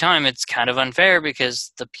the same time, it's kind of unfair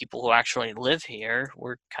because the people who actually live here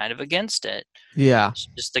were kind of against it. Yeah. It's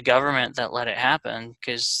just the government that let it happen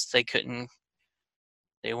because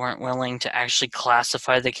they weren't willing to actually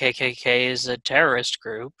classify the KKK as a terrorist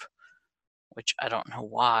group, which I don't know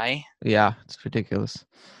why. Yeah, it's ridiculous.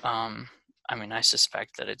 I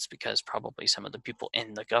suspect that it's because probably some of the people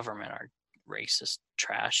in the government are racist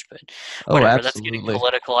trash, but whatever. That's getting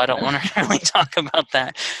political. I don't want to really talk about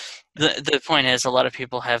that. The point is, a lot of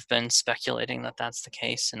people have been speculating that that's the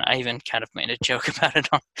case, and I even kind of made a joke about it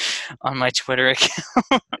on my Twitter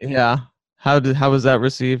account. Yeah. How was that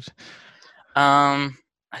received?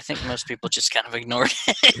 I think most people just kind of ignored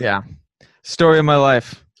it. Yeah. Story of my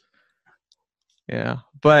life. Yeah.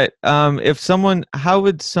 But how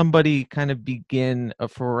would somebody kind of begin a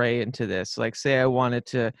foray into this? Like, say I wanted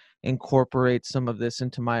to incorporate some of this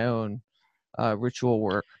into my own ritual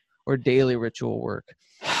work or daily ritual work.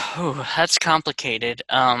 Ooh, that's complicated.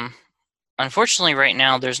 Unfortunately, right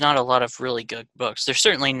now, there's not a lot of really good books. There's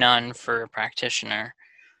certainly none for a practitioner.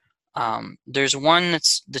 There's one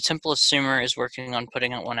that's the Temple of Sumer is working on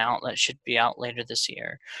putting one out that should be out later this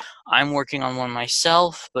year. I'm working on one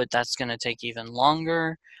myself, but that's going to take even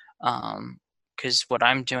longer because what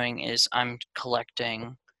I'm doing is I'm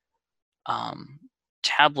collecting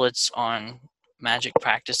tablets on magic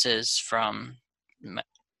practices from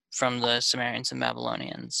the Sumerians and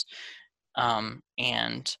Babylonians,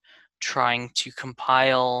 and trying to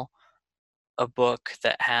compile a book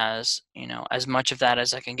that has, as much of that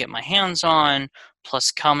as I can get my hands on,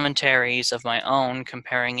 plus commentaries of my own,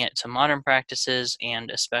 comparing it to modern practices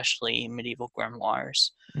and especially medieval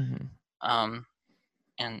grimoires, Mm-hmm.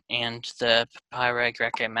 and the Papyri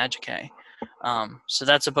Graecae Magicae. So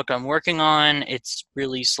that's a book I'm working on. It's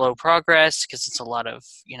really slow progress because it's a lot of,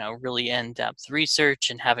 really in-depth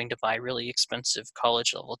research and having to buy really expensive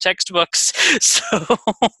college-level textbooks. So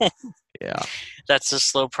Yeah. that's a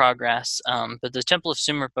slow progress. But the Temple of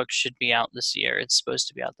Sumer book should be out this year. It's supposed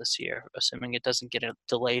to be out this year, assuming it doesn't get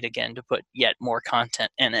delayed again to put yet more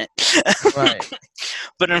content in it. Right.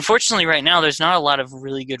 But unfortunately, right now, there's not a lot of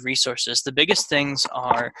really good resources. The biggest things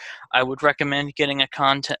are, I would recommend getting a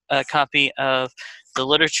copy of The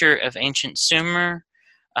Literature of Ancient Sumer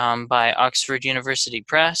by Oxford University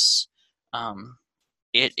Press.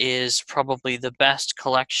 It is probably the best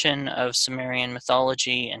collection of Sumerian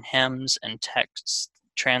mythology and hymns and texts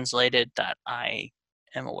translated that I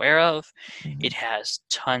am aware of. Mm-hmm. It has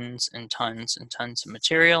tons and tons and tons of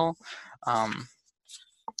material.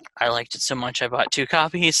 I liked it so much I bought 2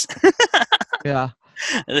 copies. Yeah.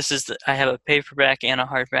 I have a paperback and a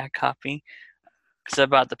hardback copy because I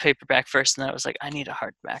bought the paperback first, and I was like, I need a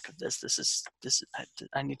hardback of this.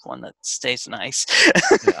 I need one that stays nice.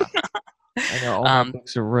 Yeah. I know all my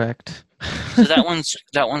books are wrecked. So that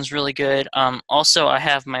one's really good. Also, I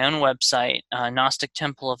have my own website,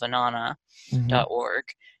 GnosticTempleofAnana.org,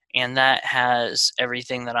 Mm-hmm. and that has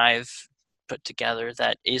everything that I've put together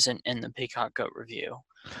that isn't in the Peacock Goat Review.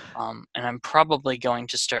 And I'm probably going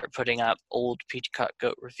to start putting up old Peacock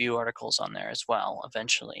Goat Review articles on there as well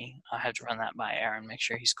eventually. I have to run that by Aaron, make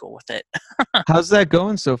sure he's cool with it. How's that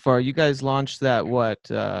going so far? You guys launched that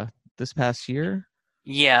this past year?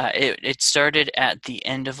 Yeah, it started at the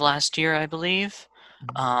end of last year, I believe.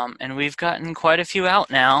 And we've gotten quite a few out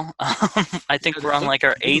now. I think we're on like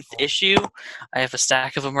our 8th issue. I have a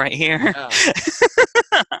stack of them right here.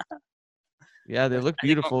 Yeah, yeah, they look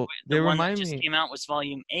beautiful. The They one that remind just me. came out was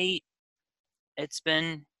volume 8. It's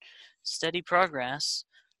been steady progress.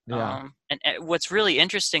 Yeah. And what's really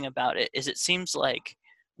interesting about it is it seems like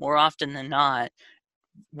more often than not,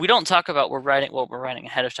 we don't talk about what we're writing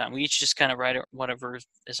ahead of time. We each just kind of write whatever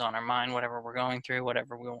is on our mind, whatever we're going through,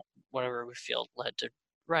 whatever we feel led to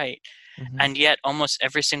write. Mm-hmm. And yet almost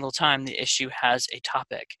every single time the issue has a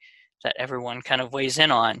topic that everyone kind of weighs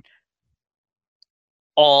in on,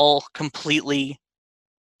 all completely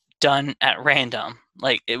done at random.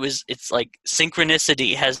 Like it's like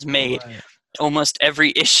synchronicity has made almost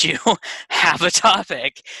every issue have a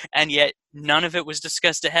topic, and yet none of it was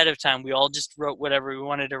discussed ahead of time. We all just wrote whatever we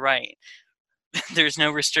wanted to write. There's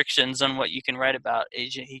no restrictions on what you can write about.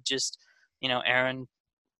 He just, Aaron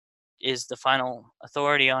is the final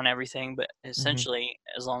authority on everything, but essentially,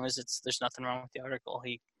 as long as there's nothing wrong with the article,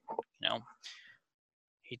 he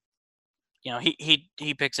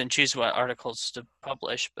picks and chooses what articles to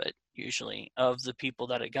publish, but usually of the people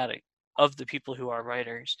who are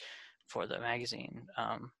writers for the magazine,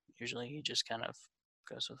 usually he just kind of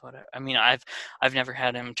goes with whatever. I mean, I've never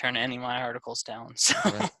had him turn any of my articles down, so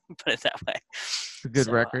put it that way. It's a good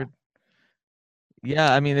record.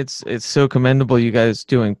 Yeah, I mean it's so commendable you guys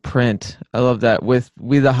doing print. I love that. With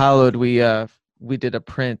We the Hallowed, we did a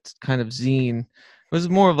print kind of zine. It was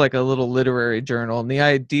more of like a little literary journal, and the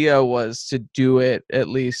idea was to do it at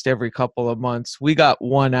least every couple of months. We got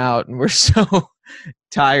one out, and we're so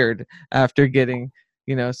tired after getting,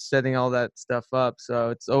 setting all that stuff up. So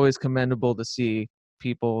it's always commendable to see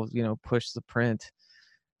people, push the print.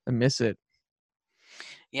 I miss it.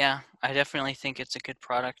 Yeah, I definitely think it's a good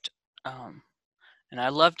product. And I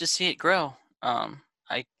love to see it grow.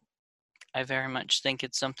 I very much think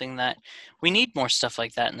it's something that we need more stuff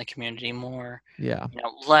like that in the community. More,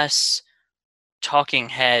 less talking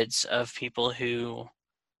heads of people who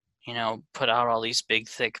put out all these big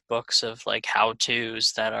thick books of like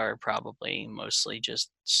how-tos that are probably mostly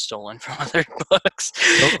just stolen from other books.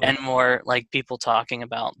 Totally. And more like people talking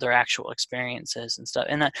about their actual experiences and stuff.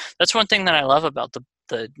 And that's one thing that I love about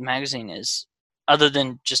the magazine is, other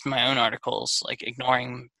than just my own articles, like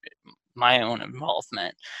ignoring my own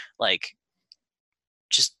involvement, like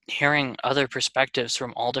just hearing other perspectives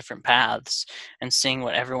from all different paths and seeing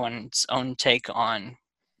what everyone's own take on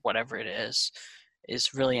whatever it is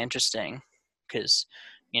really interesting, because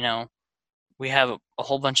we have a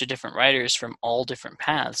whole bunch of different writers from all different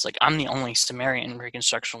paths. Like, I'm the only Sumerian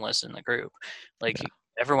Reconstructionalist in the group. Like, Yeah.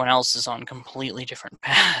 everyone else is on completely different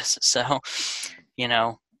paths. So,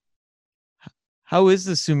 How is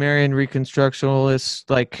the Sumerian Reconstructionalist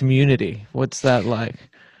like community? What's that like?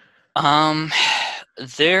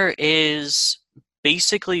 There is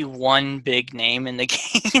basically one big name in the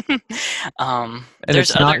game. And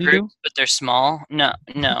There's it's not other you? groups, but they're small. No.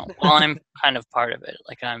 Well, I'm kind of part of it.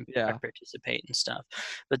 Like, I Yeah. participate and stuff.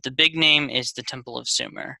 But the big name is the Temple of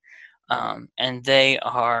Sumer. And they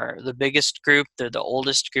are the biggest group. They're the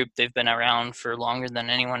oldest group. They've been around for longer than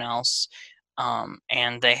anyone else.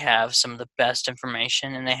 And they have some of the best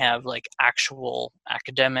information, and they have like actual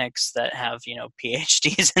academics that have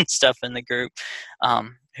PhDs and stuff in the group,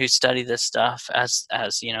 who study this stuff as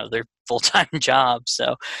their full-time job.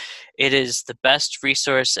 So it is the best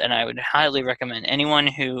resource, and I would highly recommend anyone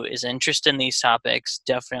who is interested in these topics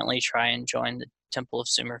definitely try and join the Temple of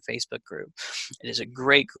Sumer Facebook group. It is a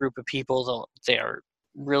great group of people. They are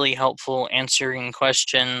really helpful, answering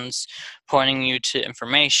questions, pointing you to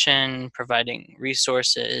information, providing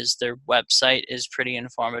resources. Their website is pretty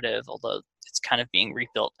informative, although it's kind of being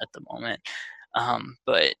rebuilt at the moment.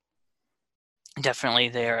 But definitely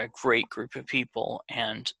they're a great group of people,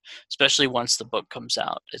 and especially once the book comes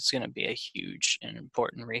out, it's going to be a huge and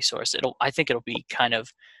important resource. I think it'll be kind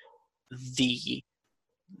of the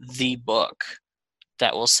book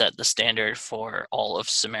that will set the standard for all of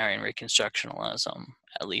Sumerian Reconstructionalism,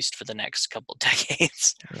 at least for the next couple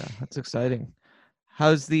decades. Yeah, that's exciting.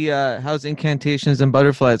 How's Incantations and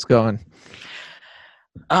Butterflies going?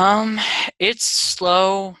 It's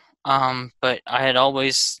slow, but I had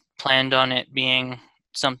always planned on it being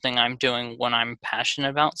something I'm doing when I'm passionate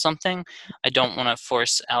about something. I don't want to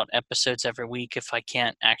force out episodes every week if I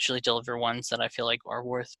can't actually deliver ones that I feel like are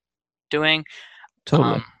worth doing.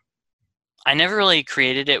 Totally. I never really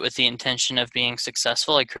created it with the intention of being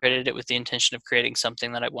successful. I created it with the intention of creating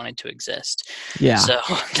something that I wanted to exist. Yeah. So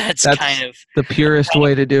that's kind of the purest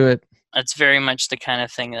way to do it. That's very much the kind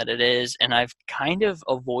of thing that it is. And I've kind of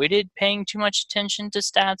avoided paying too much attention to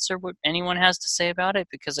stats or what anyone has to say about it,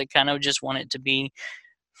 because I kind of just want it to be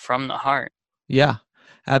from the heart. Yeah,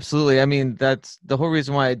 absolutely. I mean, that's the whole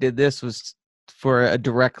reason why I did this, was for a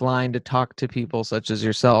direct line to talk to people such as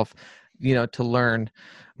yourself, to learn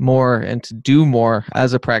more and to do more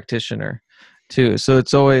as a practitioner too. So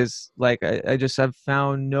it's always like, I just have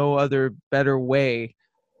found no other better way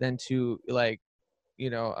than to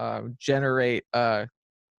generate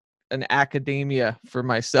an academia for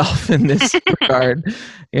myself in this regard,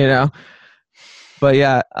 But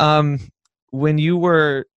yeah, when you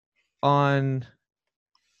were on,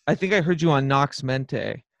 I think I heard you on Nox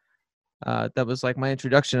Mente. That was like my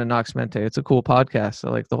introduction to Nox Mente. It's a cool podcast.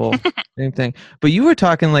 I like the whole same thing. But you were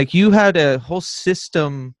talking like you had a whole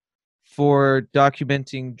system for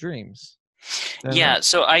documenting dreams. Yeah,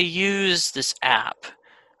 so I use this app.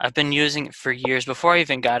 I've been using it for years. Before I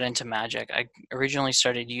even got into magic, I originally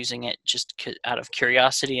started using it just out of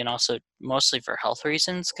curiosity, and also mostly for health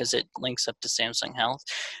reasons, because it links up to Samsung Health.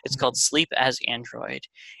 It's called Sleep as Android.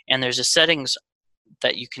 And there's a settings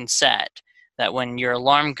that you can set that when your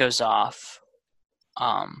alarm goes off,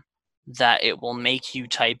 that it will make you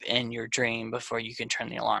type in your dream before you can turn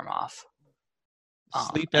the alarm off.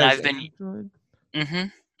 Sleep as Android? Mm-hmm.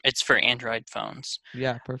 It's for Android phones.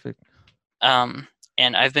 Yeah, perfect.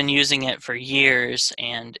 And I've been using it for years,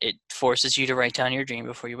 and it forces you to write down your dream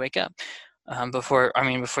before you wake up, before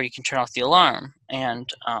you can turn off the alarm.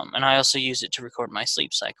 And I also use it to record my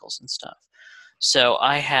sleep cycles and stuff. So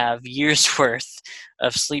I have years worth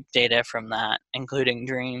of sleep data from that, including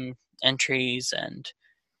dream entries and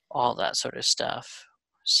all that sort of stuff.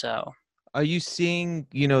 So are you seeing,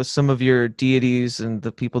 some of your deities and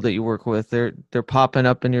the people that you work with, they're popping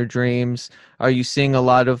up in your dreams? Are you seeing a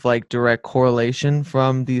lot of like direct correlation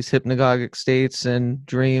from these hypnagogic states and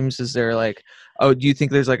dreams? Is there like, do you think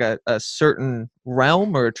there's like a certain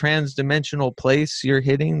realm or a trans-dimensional place you're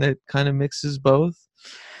hitting that kind of mixes both?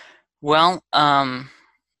 Well,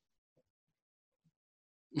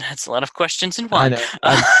 That's a lot of questions in I one. know.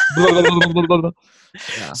 I'm blah, blah, blah, blah, blah, blah.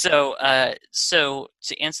 Yeah. So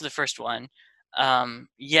to answer the first one,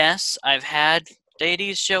 yes, I've had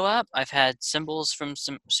deities show up. I've had symbols from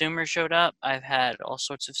some Sumer showed up. I've had all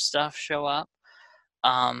sorts of stuff show up.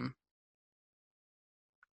 Um,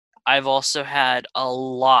 I've also had a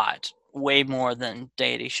lot, way more than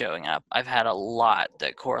deity showing up. I've had a lot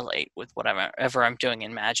that correlate with whatever I'm doing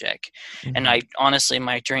in magic. And Mhm. I honestly,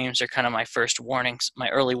 my dreams are kind of my first warnings, my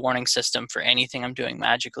early warning system for anything I'm doing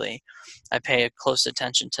magically. I pay close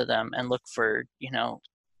attention to them and look for,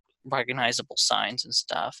 recognizable signs and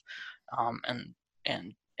stuff.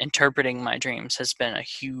 And interpreting my dreams has been a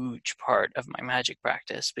huge part of my magic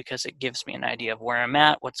practice because it gives me an idea of where I'm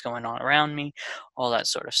at, what's going on around me, all that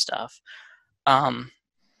sort of stuff. Um,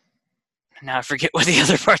 Now I forget what the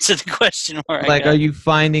other parts of the question were. I Like, are got. you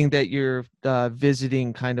finding that you're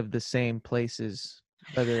visiting kind of the same places,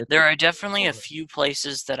 whether it's There are definitely a few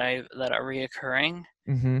places that are reoccurring,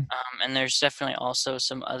 mm-hmm. and there's definitely also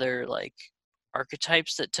some other like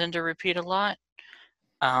archetypes that tend to repeat a lot.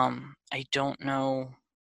 I don't know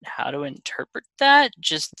how to interpret that.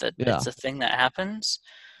 Just that Yeah. it's a thing that happens.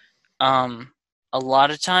 Um, a lot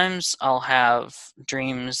of times I'll have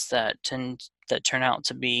dreams that turn out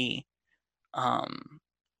to be um,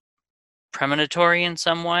 premonitory in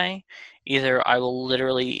some way. Either I will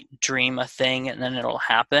literally dream a thing and then it'll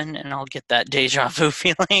happen and I'll get that deja vu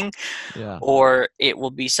feeling, Yeah. or it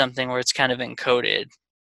will be something where it's kind of encoded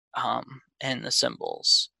in the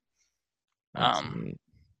symbols. That's Um, neat.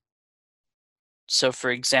 so,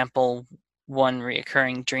 for example, one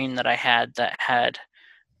reoccurring dream that I had that had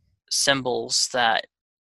symbols that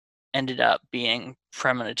ended up being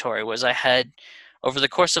premonitory was I had, over the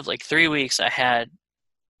course of like 3 weeks, I had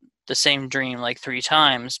the same dream like 3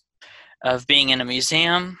 times of being in a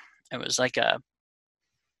museum. It was like a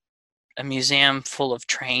museum full of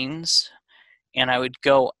trains, and I would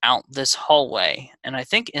go out this hallway. And I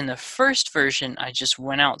think in the first version, I just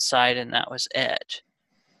went outside and that was it.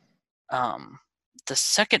 Um, the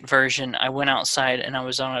second version, I went outside and I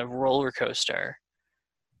was on a roller coaster.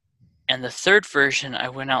 And the third version, I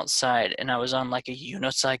went outside and I was on like a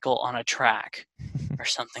unicycle on a track or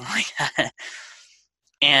something like that.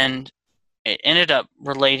 And it ended up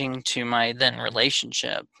relating to my then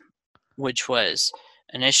relationship, which was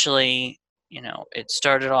initially, it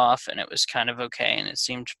started off and it was kind of okay and it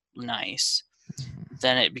seemed nice.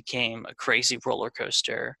 Then it became a crazy roller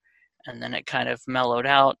coaster, and then it kind of mellowed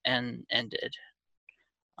out and ended.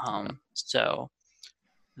 So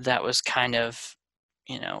that was kind of,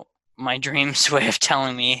 you know, my dream's way of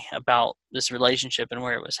telling me about this relationship and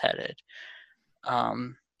where it was headed.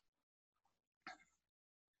 Um,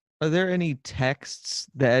 Are there any texts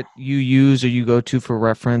that you use or you go to for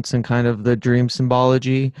reference in kind of the dream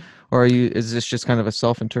symbology, or is this just kind of a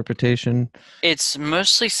self-interpretation? it's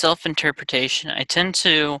mostly self-interpretation. I tend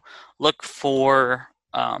to look for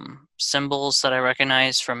symbols that I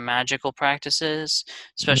recognize from magical practices, Yeah.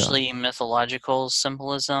 especially mythological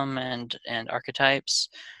symbolism and archetypes.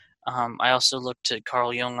 I also look to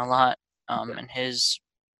Carl Jung a lot and his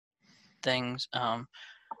things,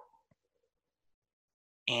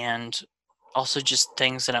 and also just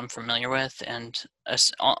things that I'm familiar with. And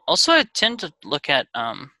also, I tend to look at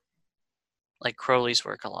like Crowley's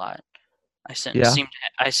work a lot. Yeah.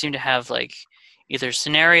 I seem to have like either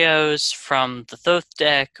scenarios from the Thoth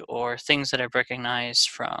deck or things that I've recognized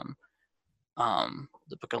from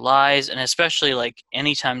the Book of Lies, and especially like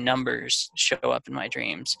anytime numbers show up in my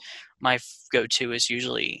dreams, my go-to is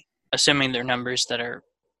usually assuming they're numbers that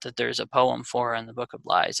there's a poem for in the Book of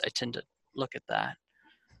Lies. I tend to look at that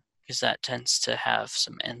because that tends to have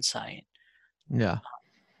some insight. Yeah.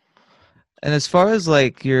 And as far as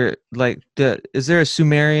like your is there a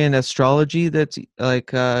Sumerian astrology that's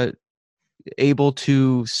like able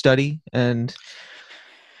to study and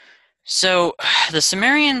So the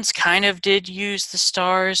Sumerians kind of did use the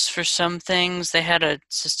stars for some things. They had a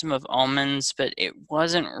system of omens, but it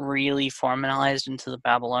wasn't really formalized into the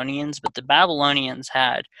Babylonians. But the Babylonians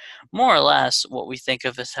had more or less what we think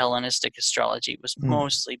of as Hellenistic astrology was mm,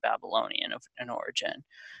 mostly Babylonian in origin.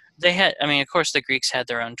 They had, I mean, of course, the Greeks had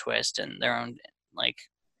their own twist and their own like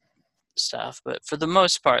stuff, but for the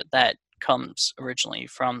most part, that comes originally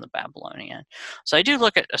from the Babylonian. So I do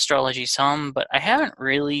look at astrology some, but I haven't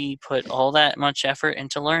really put all that much effort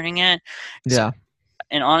into learning it. yeah.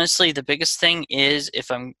 And honestly, the biggest thing is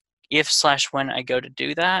if when I go to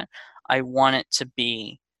do that, I want it to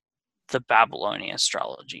be the Babylonian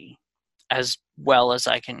astrology as well as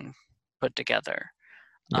I can put together.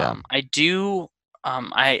 Yeah. I do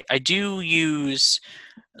use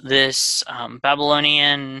this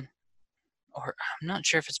Babylonian or I'm not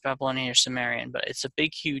sure if it's Babylonian or Sumerian, but it's a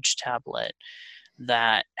big, huge tablet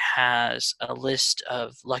that has a list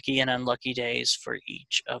of lucky and unlucky days for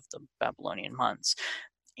each of the Babylonian months.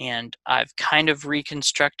 And I've kind of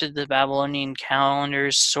reconstructed the Babylonian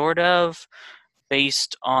calendars, sort of,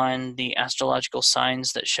 based on the astrological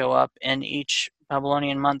signs that show up in each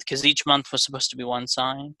Babylonian month, because each month was supposed to be one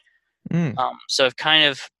sign. Mm. So I've kind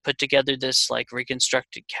of put together this like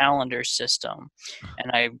reconstructed calendar system,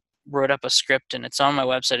 and I wrote up a script, and it's on my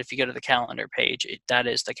website. If you go to the calendar page, that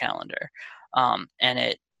is the calendar, and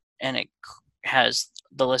it has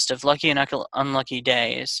the list of lucky and unlucky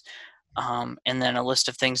days, and then a list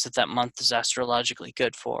of things that month is astrologically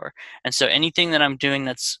good for. And so anything that I'm doing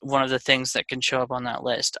that's one of the things that can show up on that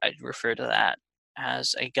list, I refer to that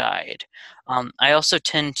as a guide. I also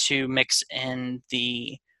tend to mix in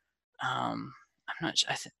the I'm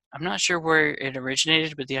not sure where it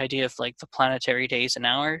originated, but the idea of like the planetary days and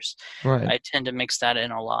hours, Right. I tend to mix that in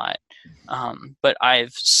a lot. But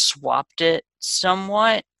I've swapped it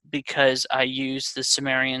somewhat because I use the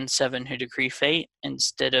Sumerian 7 who decree fate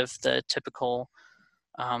instead of the typical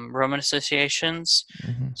Roman associations.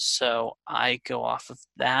 Mm-hmm. So I go off of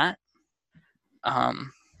that.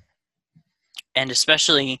 And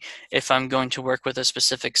especially if I'm going to work with a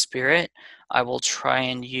specific spirit, I will try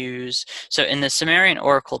and use. So in the Sumerian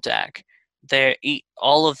Oracle deck, there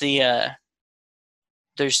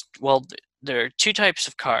are two types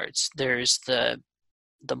of cards. There's the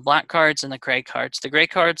black cards and the gray cards. The gray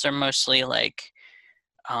cards are mostly like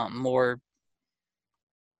more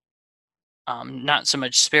not so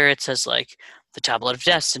much spirits as like the Tablet of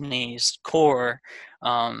Destinies, Core,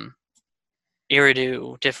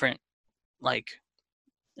 Iridu, different like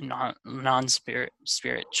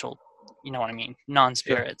non-spiritual, you know what I mean,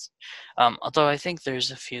 non-spirits. Sure. Although I think there's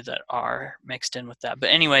a few that are mixed in with that. But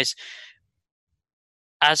anyways,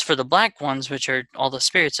 as for the black ones, which are all the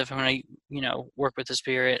spirits, if I'm going to work with a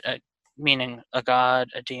spirit, meaning a god,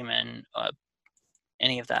 a demon,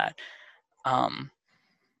 any of that,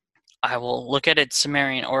 I will look at its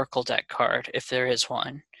Sumerian Oracle deck card if there is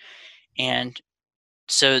one, and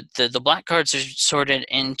so the black cards are sorted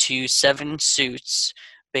into 7 suits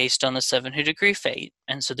based on the 7 who decree fate.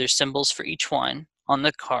 And so there's symbols for each one on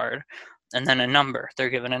the card, and then a number. They're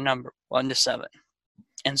given a number, 1 to 7.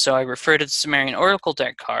 And so I refer to the Sumerian Oracle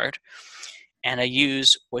deck card, and I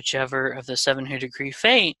use whichever of the 7 who decree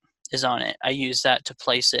fate is on it. I use that to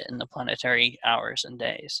place it in the planetary hours and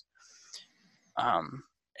days.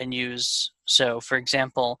 So for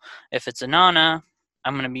example, if it's Inanna,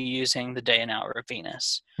 I'm going to be using the day and hour of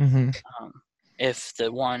Venus. Mm-hmm. If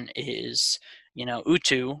the one is,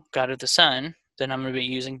 Utu, god of the sun, then I'm going to be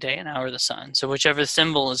using day and hour of the sun. So whichever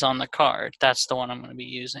symbol is on the card, that's the one I'm going to be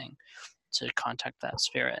using to contact that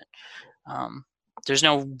spirit. There's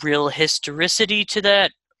no real historicity to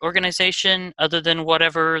that organization other than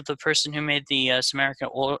whatever the person who made the Sumerian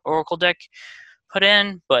Oracle deck put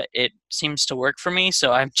in, but it seems to work for me,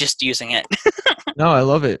 so I'm just using it. No, I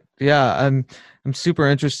love it. Yeah, I'm super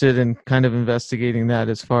interested in kind of investigating that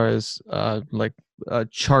as far as like a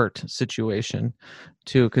chart situation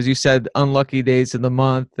too, because you said unlucky days of the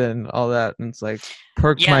month and all that, and it's like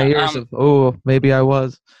perked my ears of maybe I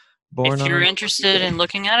was born. If you're interested in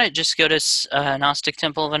looking at it, just go to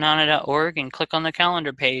GnosticTempleofInanna.org and click on the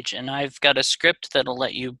calendar page, and I've got a script that'll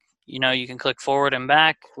let you. You can click forward and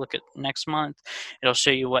back, look at next month. It'll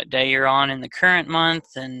show you what day you're on in the current month,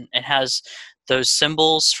 and it has those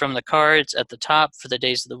symbols from the cards at the top for the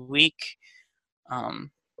days of the week.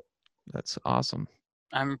 That's awesome.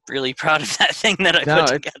 I'm really proud of that thing that I put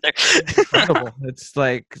together. It's incredible. It's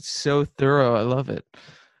like so thorough. I love it.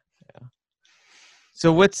 Yeah.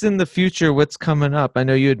 So what's in the future? What's coming up? I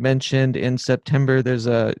know you had mentioned in September there's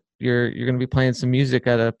you're going to be playing some music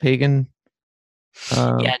at a pagan.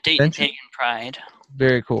 Dayton Pagan Pride.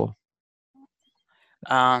 Very cool.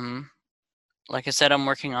 Like I said, I'm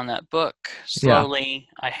working on that book slowly.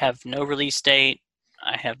 Yeah. I have no release date.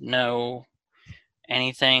 I have no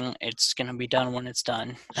anything. It's going to be done when it's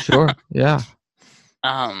done. Sure. Yeah.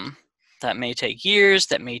 That may take years.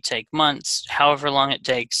 That may take months. However long it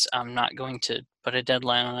takes, I'm not going to put a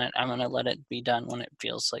deadline on it. I'm going to let it be done when it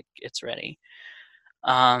feels like it's ready.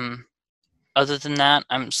 Other than that,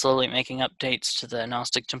 I'm slowly making updates to the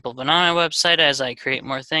Gnostic Temple of Inanna website as I create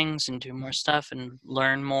more things and do more stuff and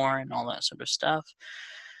learn more and all that sort of stuff.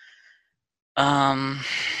 I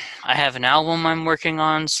have an album I'm working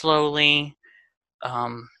on slowly.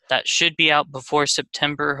 That should be out before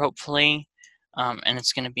September, hopefully. And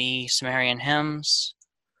it's going to be Sumerian hymns.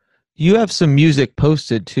 You have some music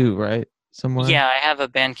posted too, right? Somewhere? Yeah, I have a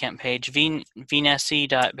Bandcamp page,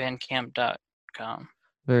 vnessi.bandcamp.com.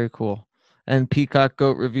 Very cool. And Peacock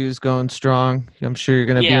Goat Reviews going strong. I'm sure you're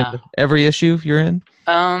going to be in Yeah. every issue you're in.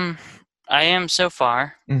 I am so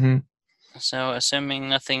far. Mm-hmm. So assuming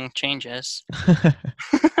nothing changes.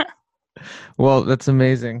 Well, that's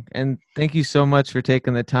amazing. And thank you so much for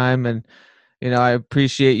taking the time. And, I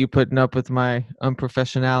appreciate you putting up with my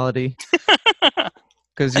unprofessionality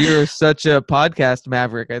because you're such a podcast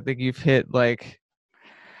maverick. I think you've hit like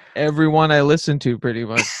everyone I listen to pretty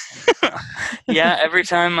much. Yeah, every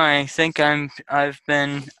time I think I've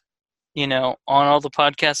been, on all the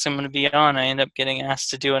podcasts I'm going to be on, I end up getting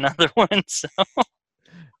asked to do another one. So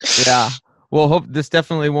yeah. Well, hope this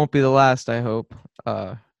definitely won't be the last, I hope.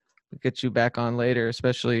 Get you back on later,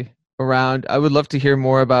 especially around. I would love to hear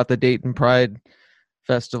more about the Dayton Pride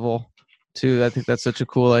Festival too. I think that's such a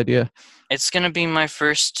cool idea. It's going to be my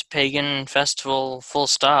first pagan festival full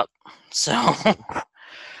stop. So a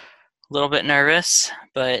little bit nervous,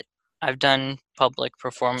 but I've done public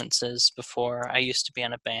performances before. I used to be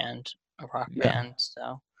in a band, a rock band,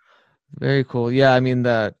 so. Very cool. Yeah, I mean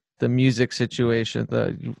the music situation,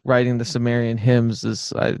 the writing the Sumerian hymns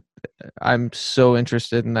is I'm so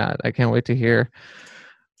interested in that. I can't wait to hear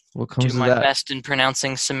what comes of that. Do my best in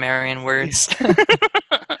pronouncing Sumerian words.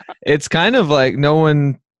 It's kind of like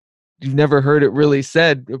you've never heard it really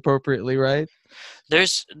said appropriately, right?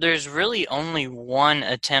 There's really only one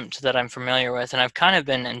attempt that I'm familiar with, and I've kind of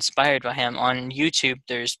been inspired by him. On YouTube,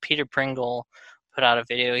 there's Peter Pringle put out a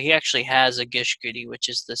video. He actually has a gishgudi, which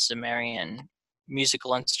is the Sumerian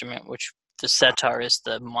musical instrument, which the setar is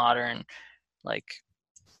the modern,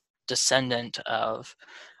 descendant of.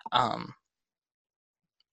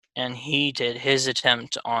 And he did his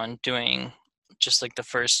attempt on doing just the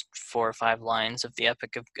first 4 or 5 lines of the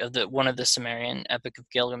epic of one of the Sumerian Epic of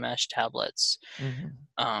Gilgamesh tablets. Mm-hmm.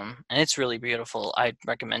 And it's really beautiful. I'd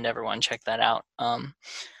recommend everyone check that out.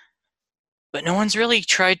 But no one's really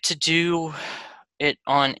tried to do it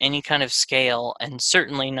on any kind of scale, and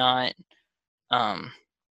certainly not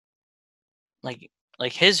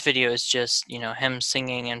like his video is just him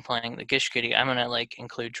singing and playing the gishgudi. I'm gonna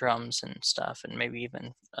include drums and stuff, and maybe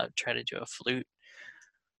even try to do a flute.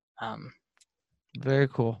 Very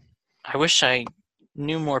cool. I wish I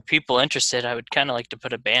knew more people interested. I would kind of like to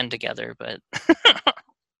put a band together, but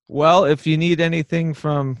well, if you need anything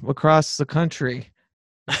from across the country,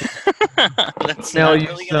 that's not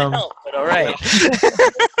really gonna help. But all right.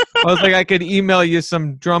 I was like, I could email you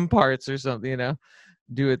some drum parts or something,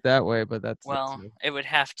 do it that way. But that's it would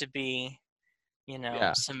have to be,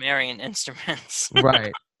 Sumerian instruments.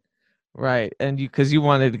 Right, and because you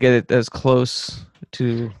wanted to get it as close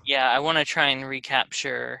to. Yeah, I want to try and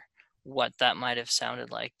recapture what that might have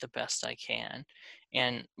sounded like the best I can,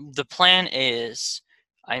 and the plan is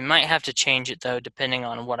I might have to change it though, depending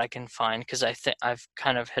on what I can find, because I think I've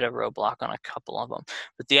kind of hit a roadblock on a couple of them.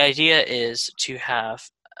 But the idea is to have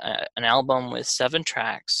an album with 7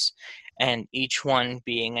 tracks, and each one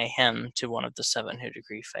being a hymn to one of the 7 who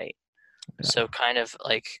decree fate. Yeah. So kind of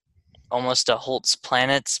like almost a Holt's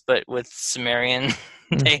Planets, but with Sumerian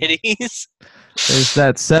deities. There's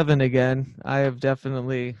that 7 again. I have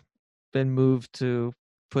definitely been moved to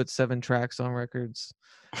put 7 tracks on records.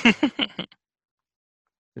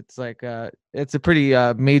 It's it's a pretty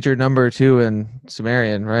major number too in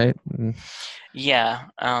Sumerian, right? Yeah,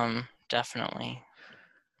 definitely.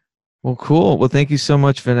 Well, cool. Well, thank you so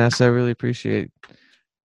much, Vanessa. I really appreciate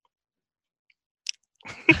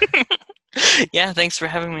it. Yeah, thanks for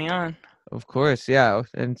having me on. Of course, yeah.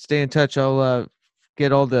 And stay in touch. I'll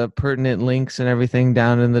get all the pertinent links and everything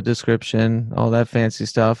down in the description, all that fancy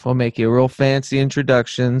stuff. I'll make you a real fancy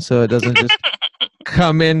introduction so it doesn't just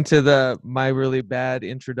come into my really bad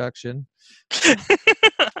introduction.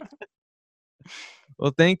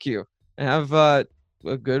 Well, thank you. And have a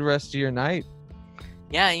good rest of your night.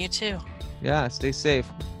 Yeah, you too. Yeah, stay safe.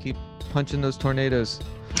 Keep punching those tornadoes.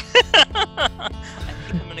 I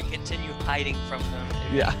think I'm going to continue hiding from them.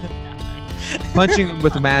 Yeah. Punching them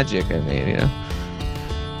with magic, I mean,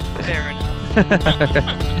 Fair enough.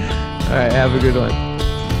 All right, have a good one.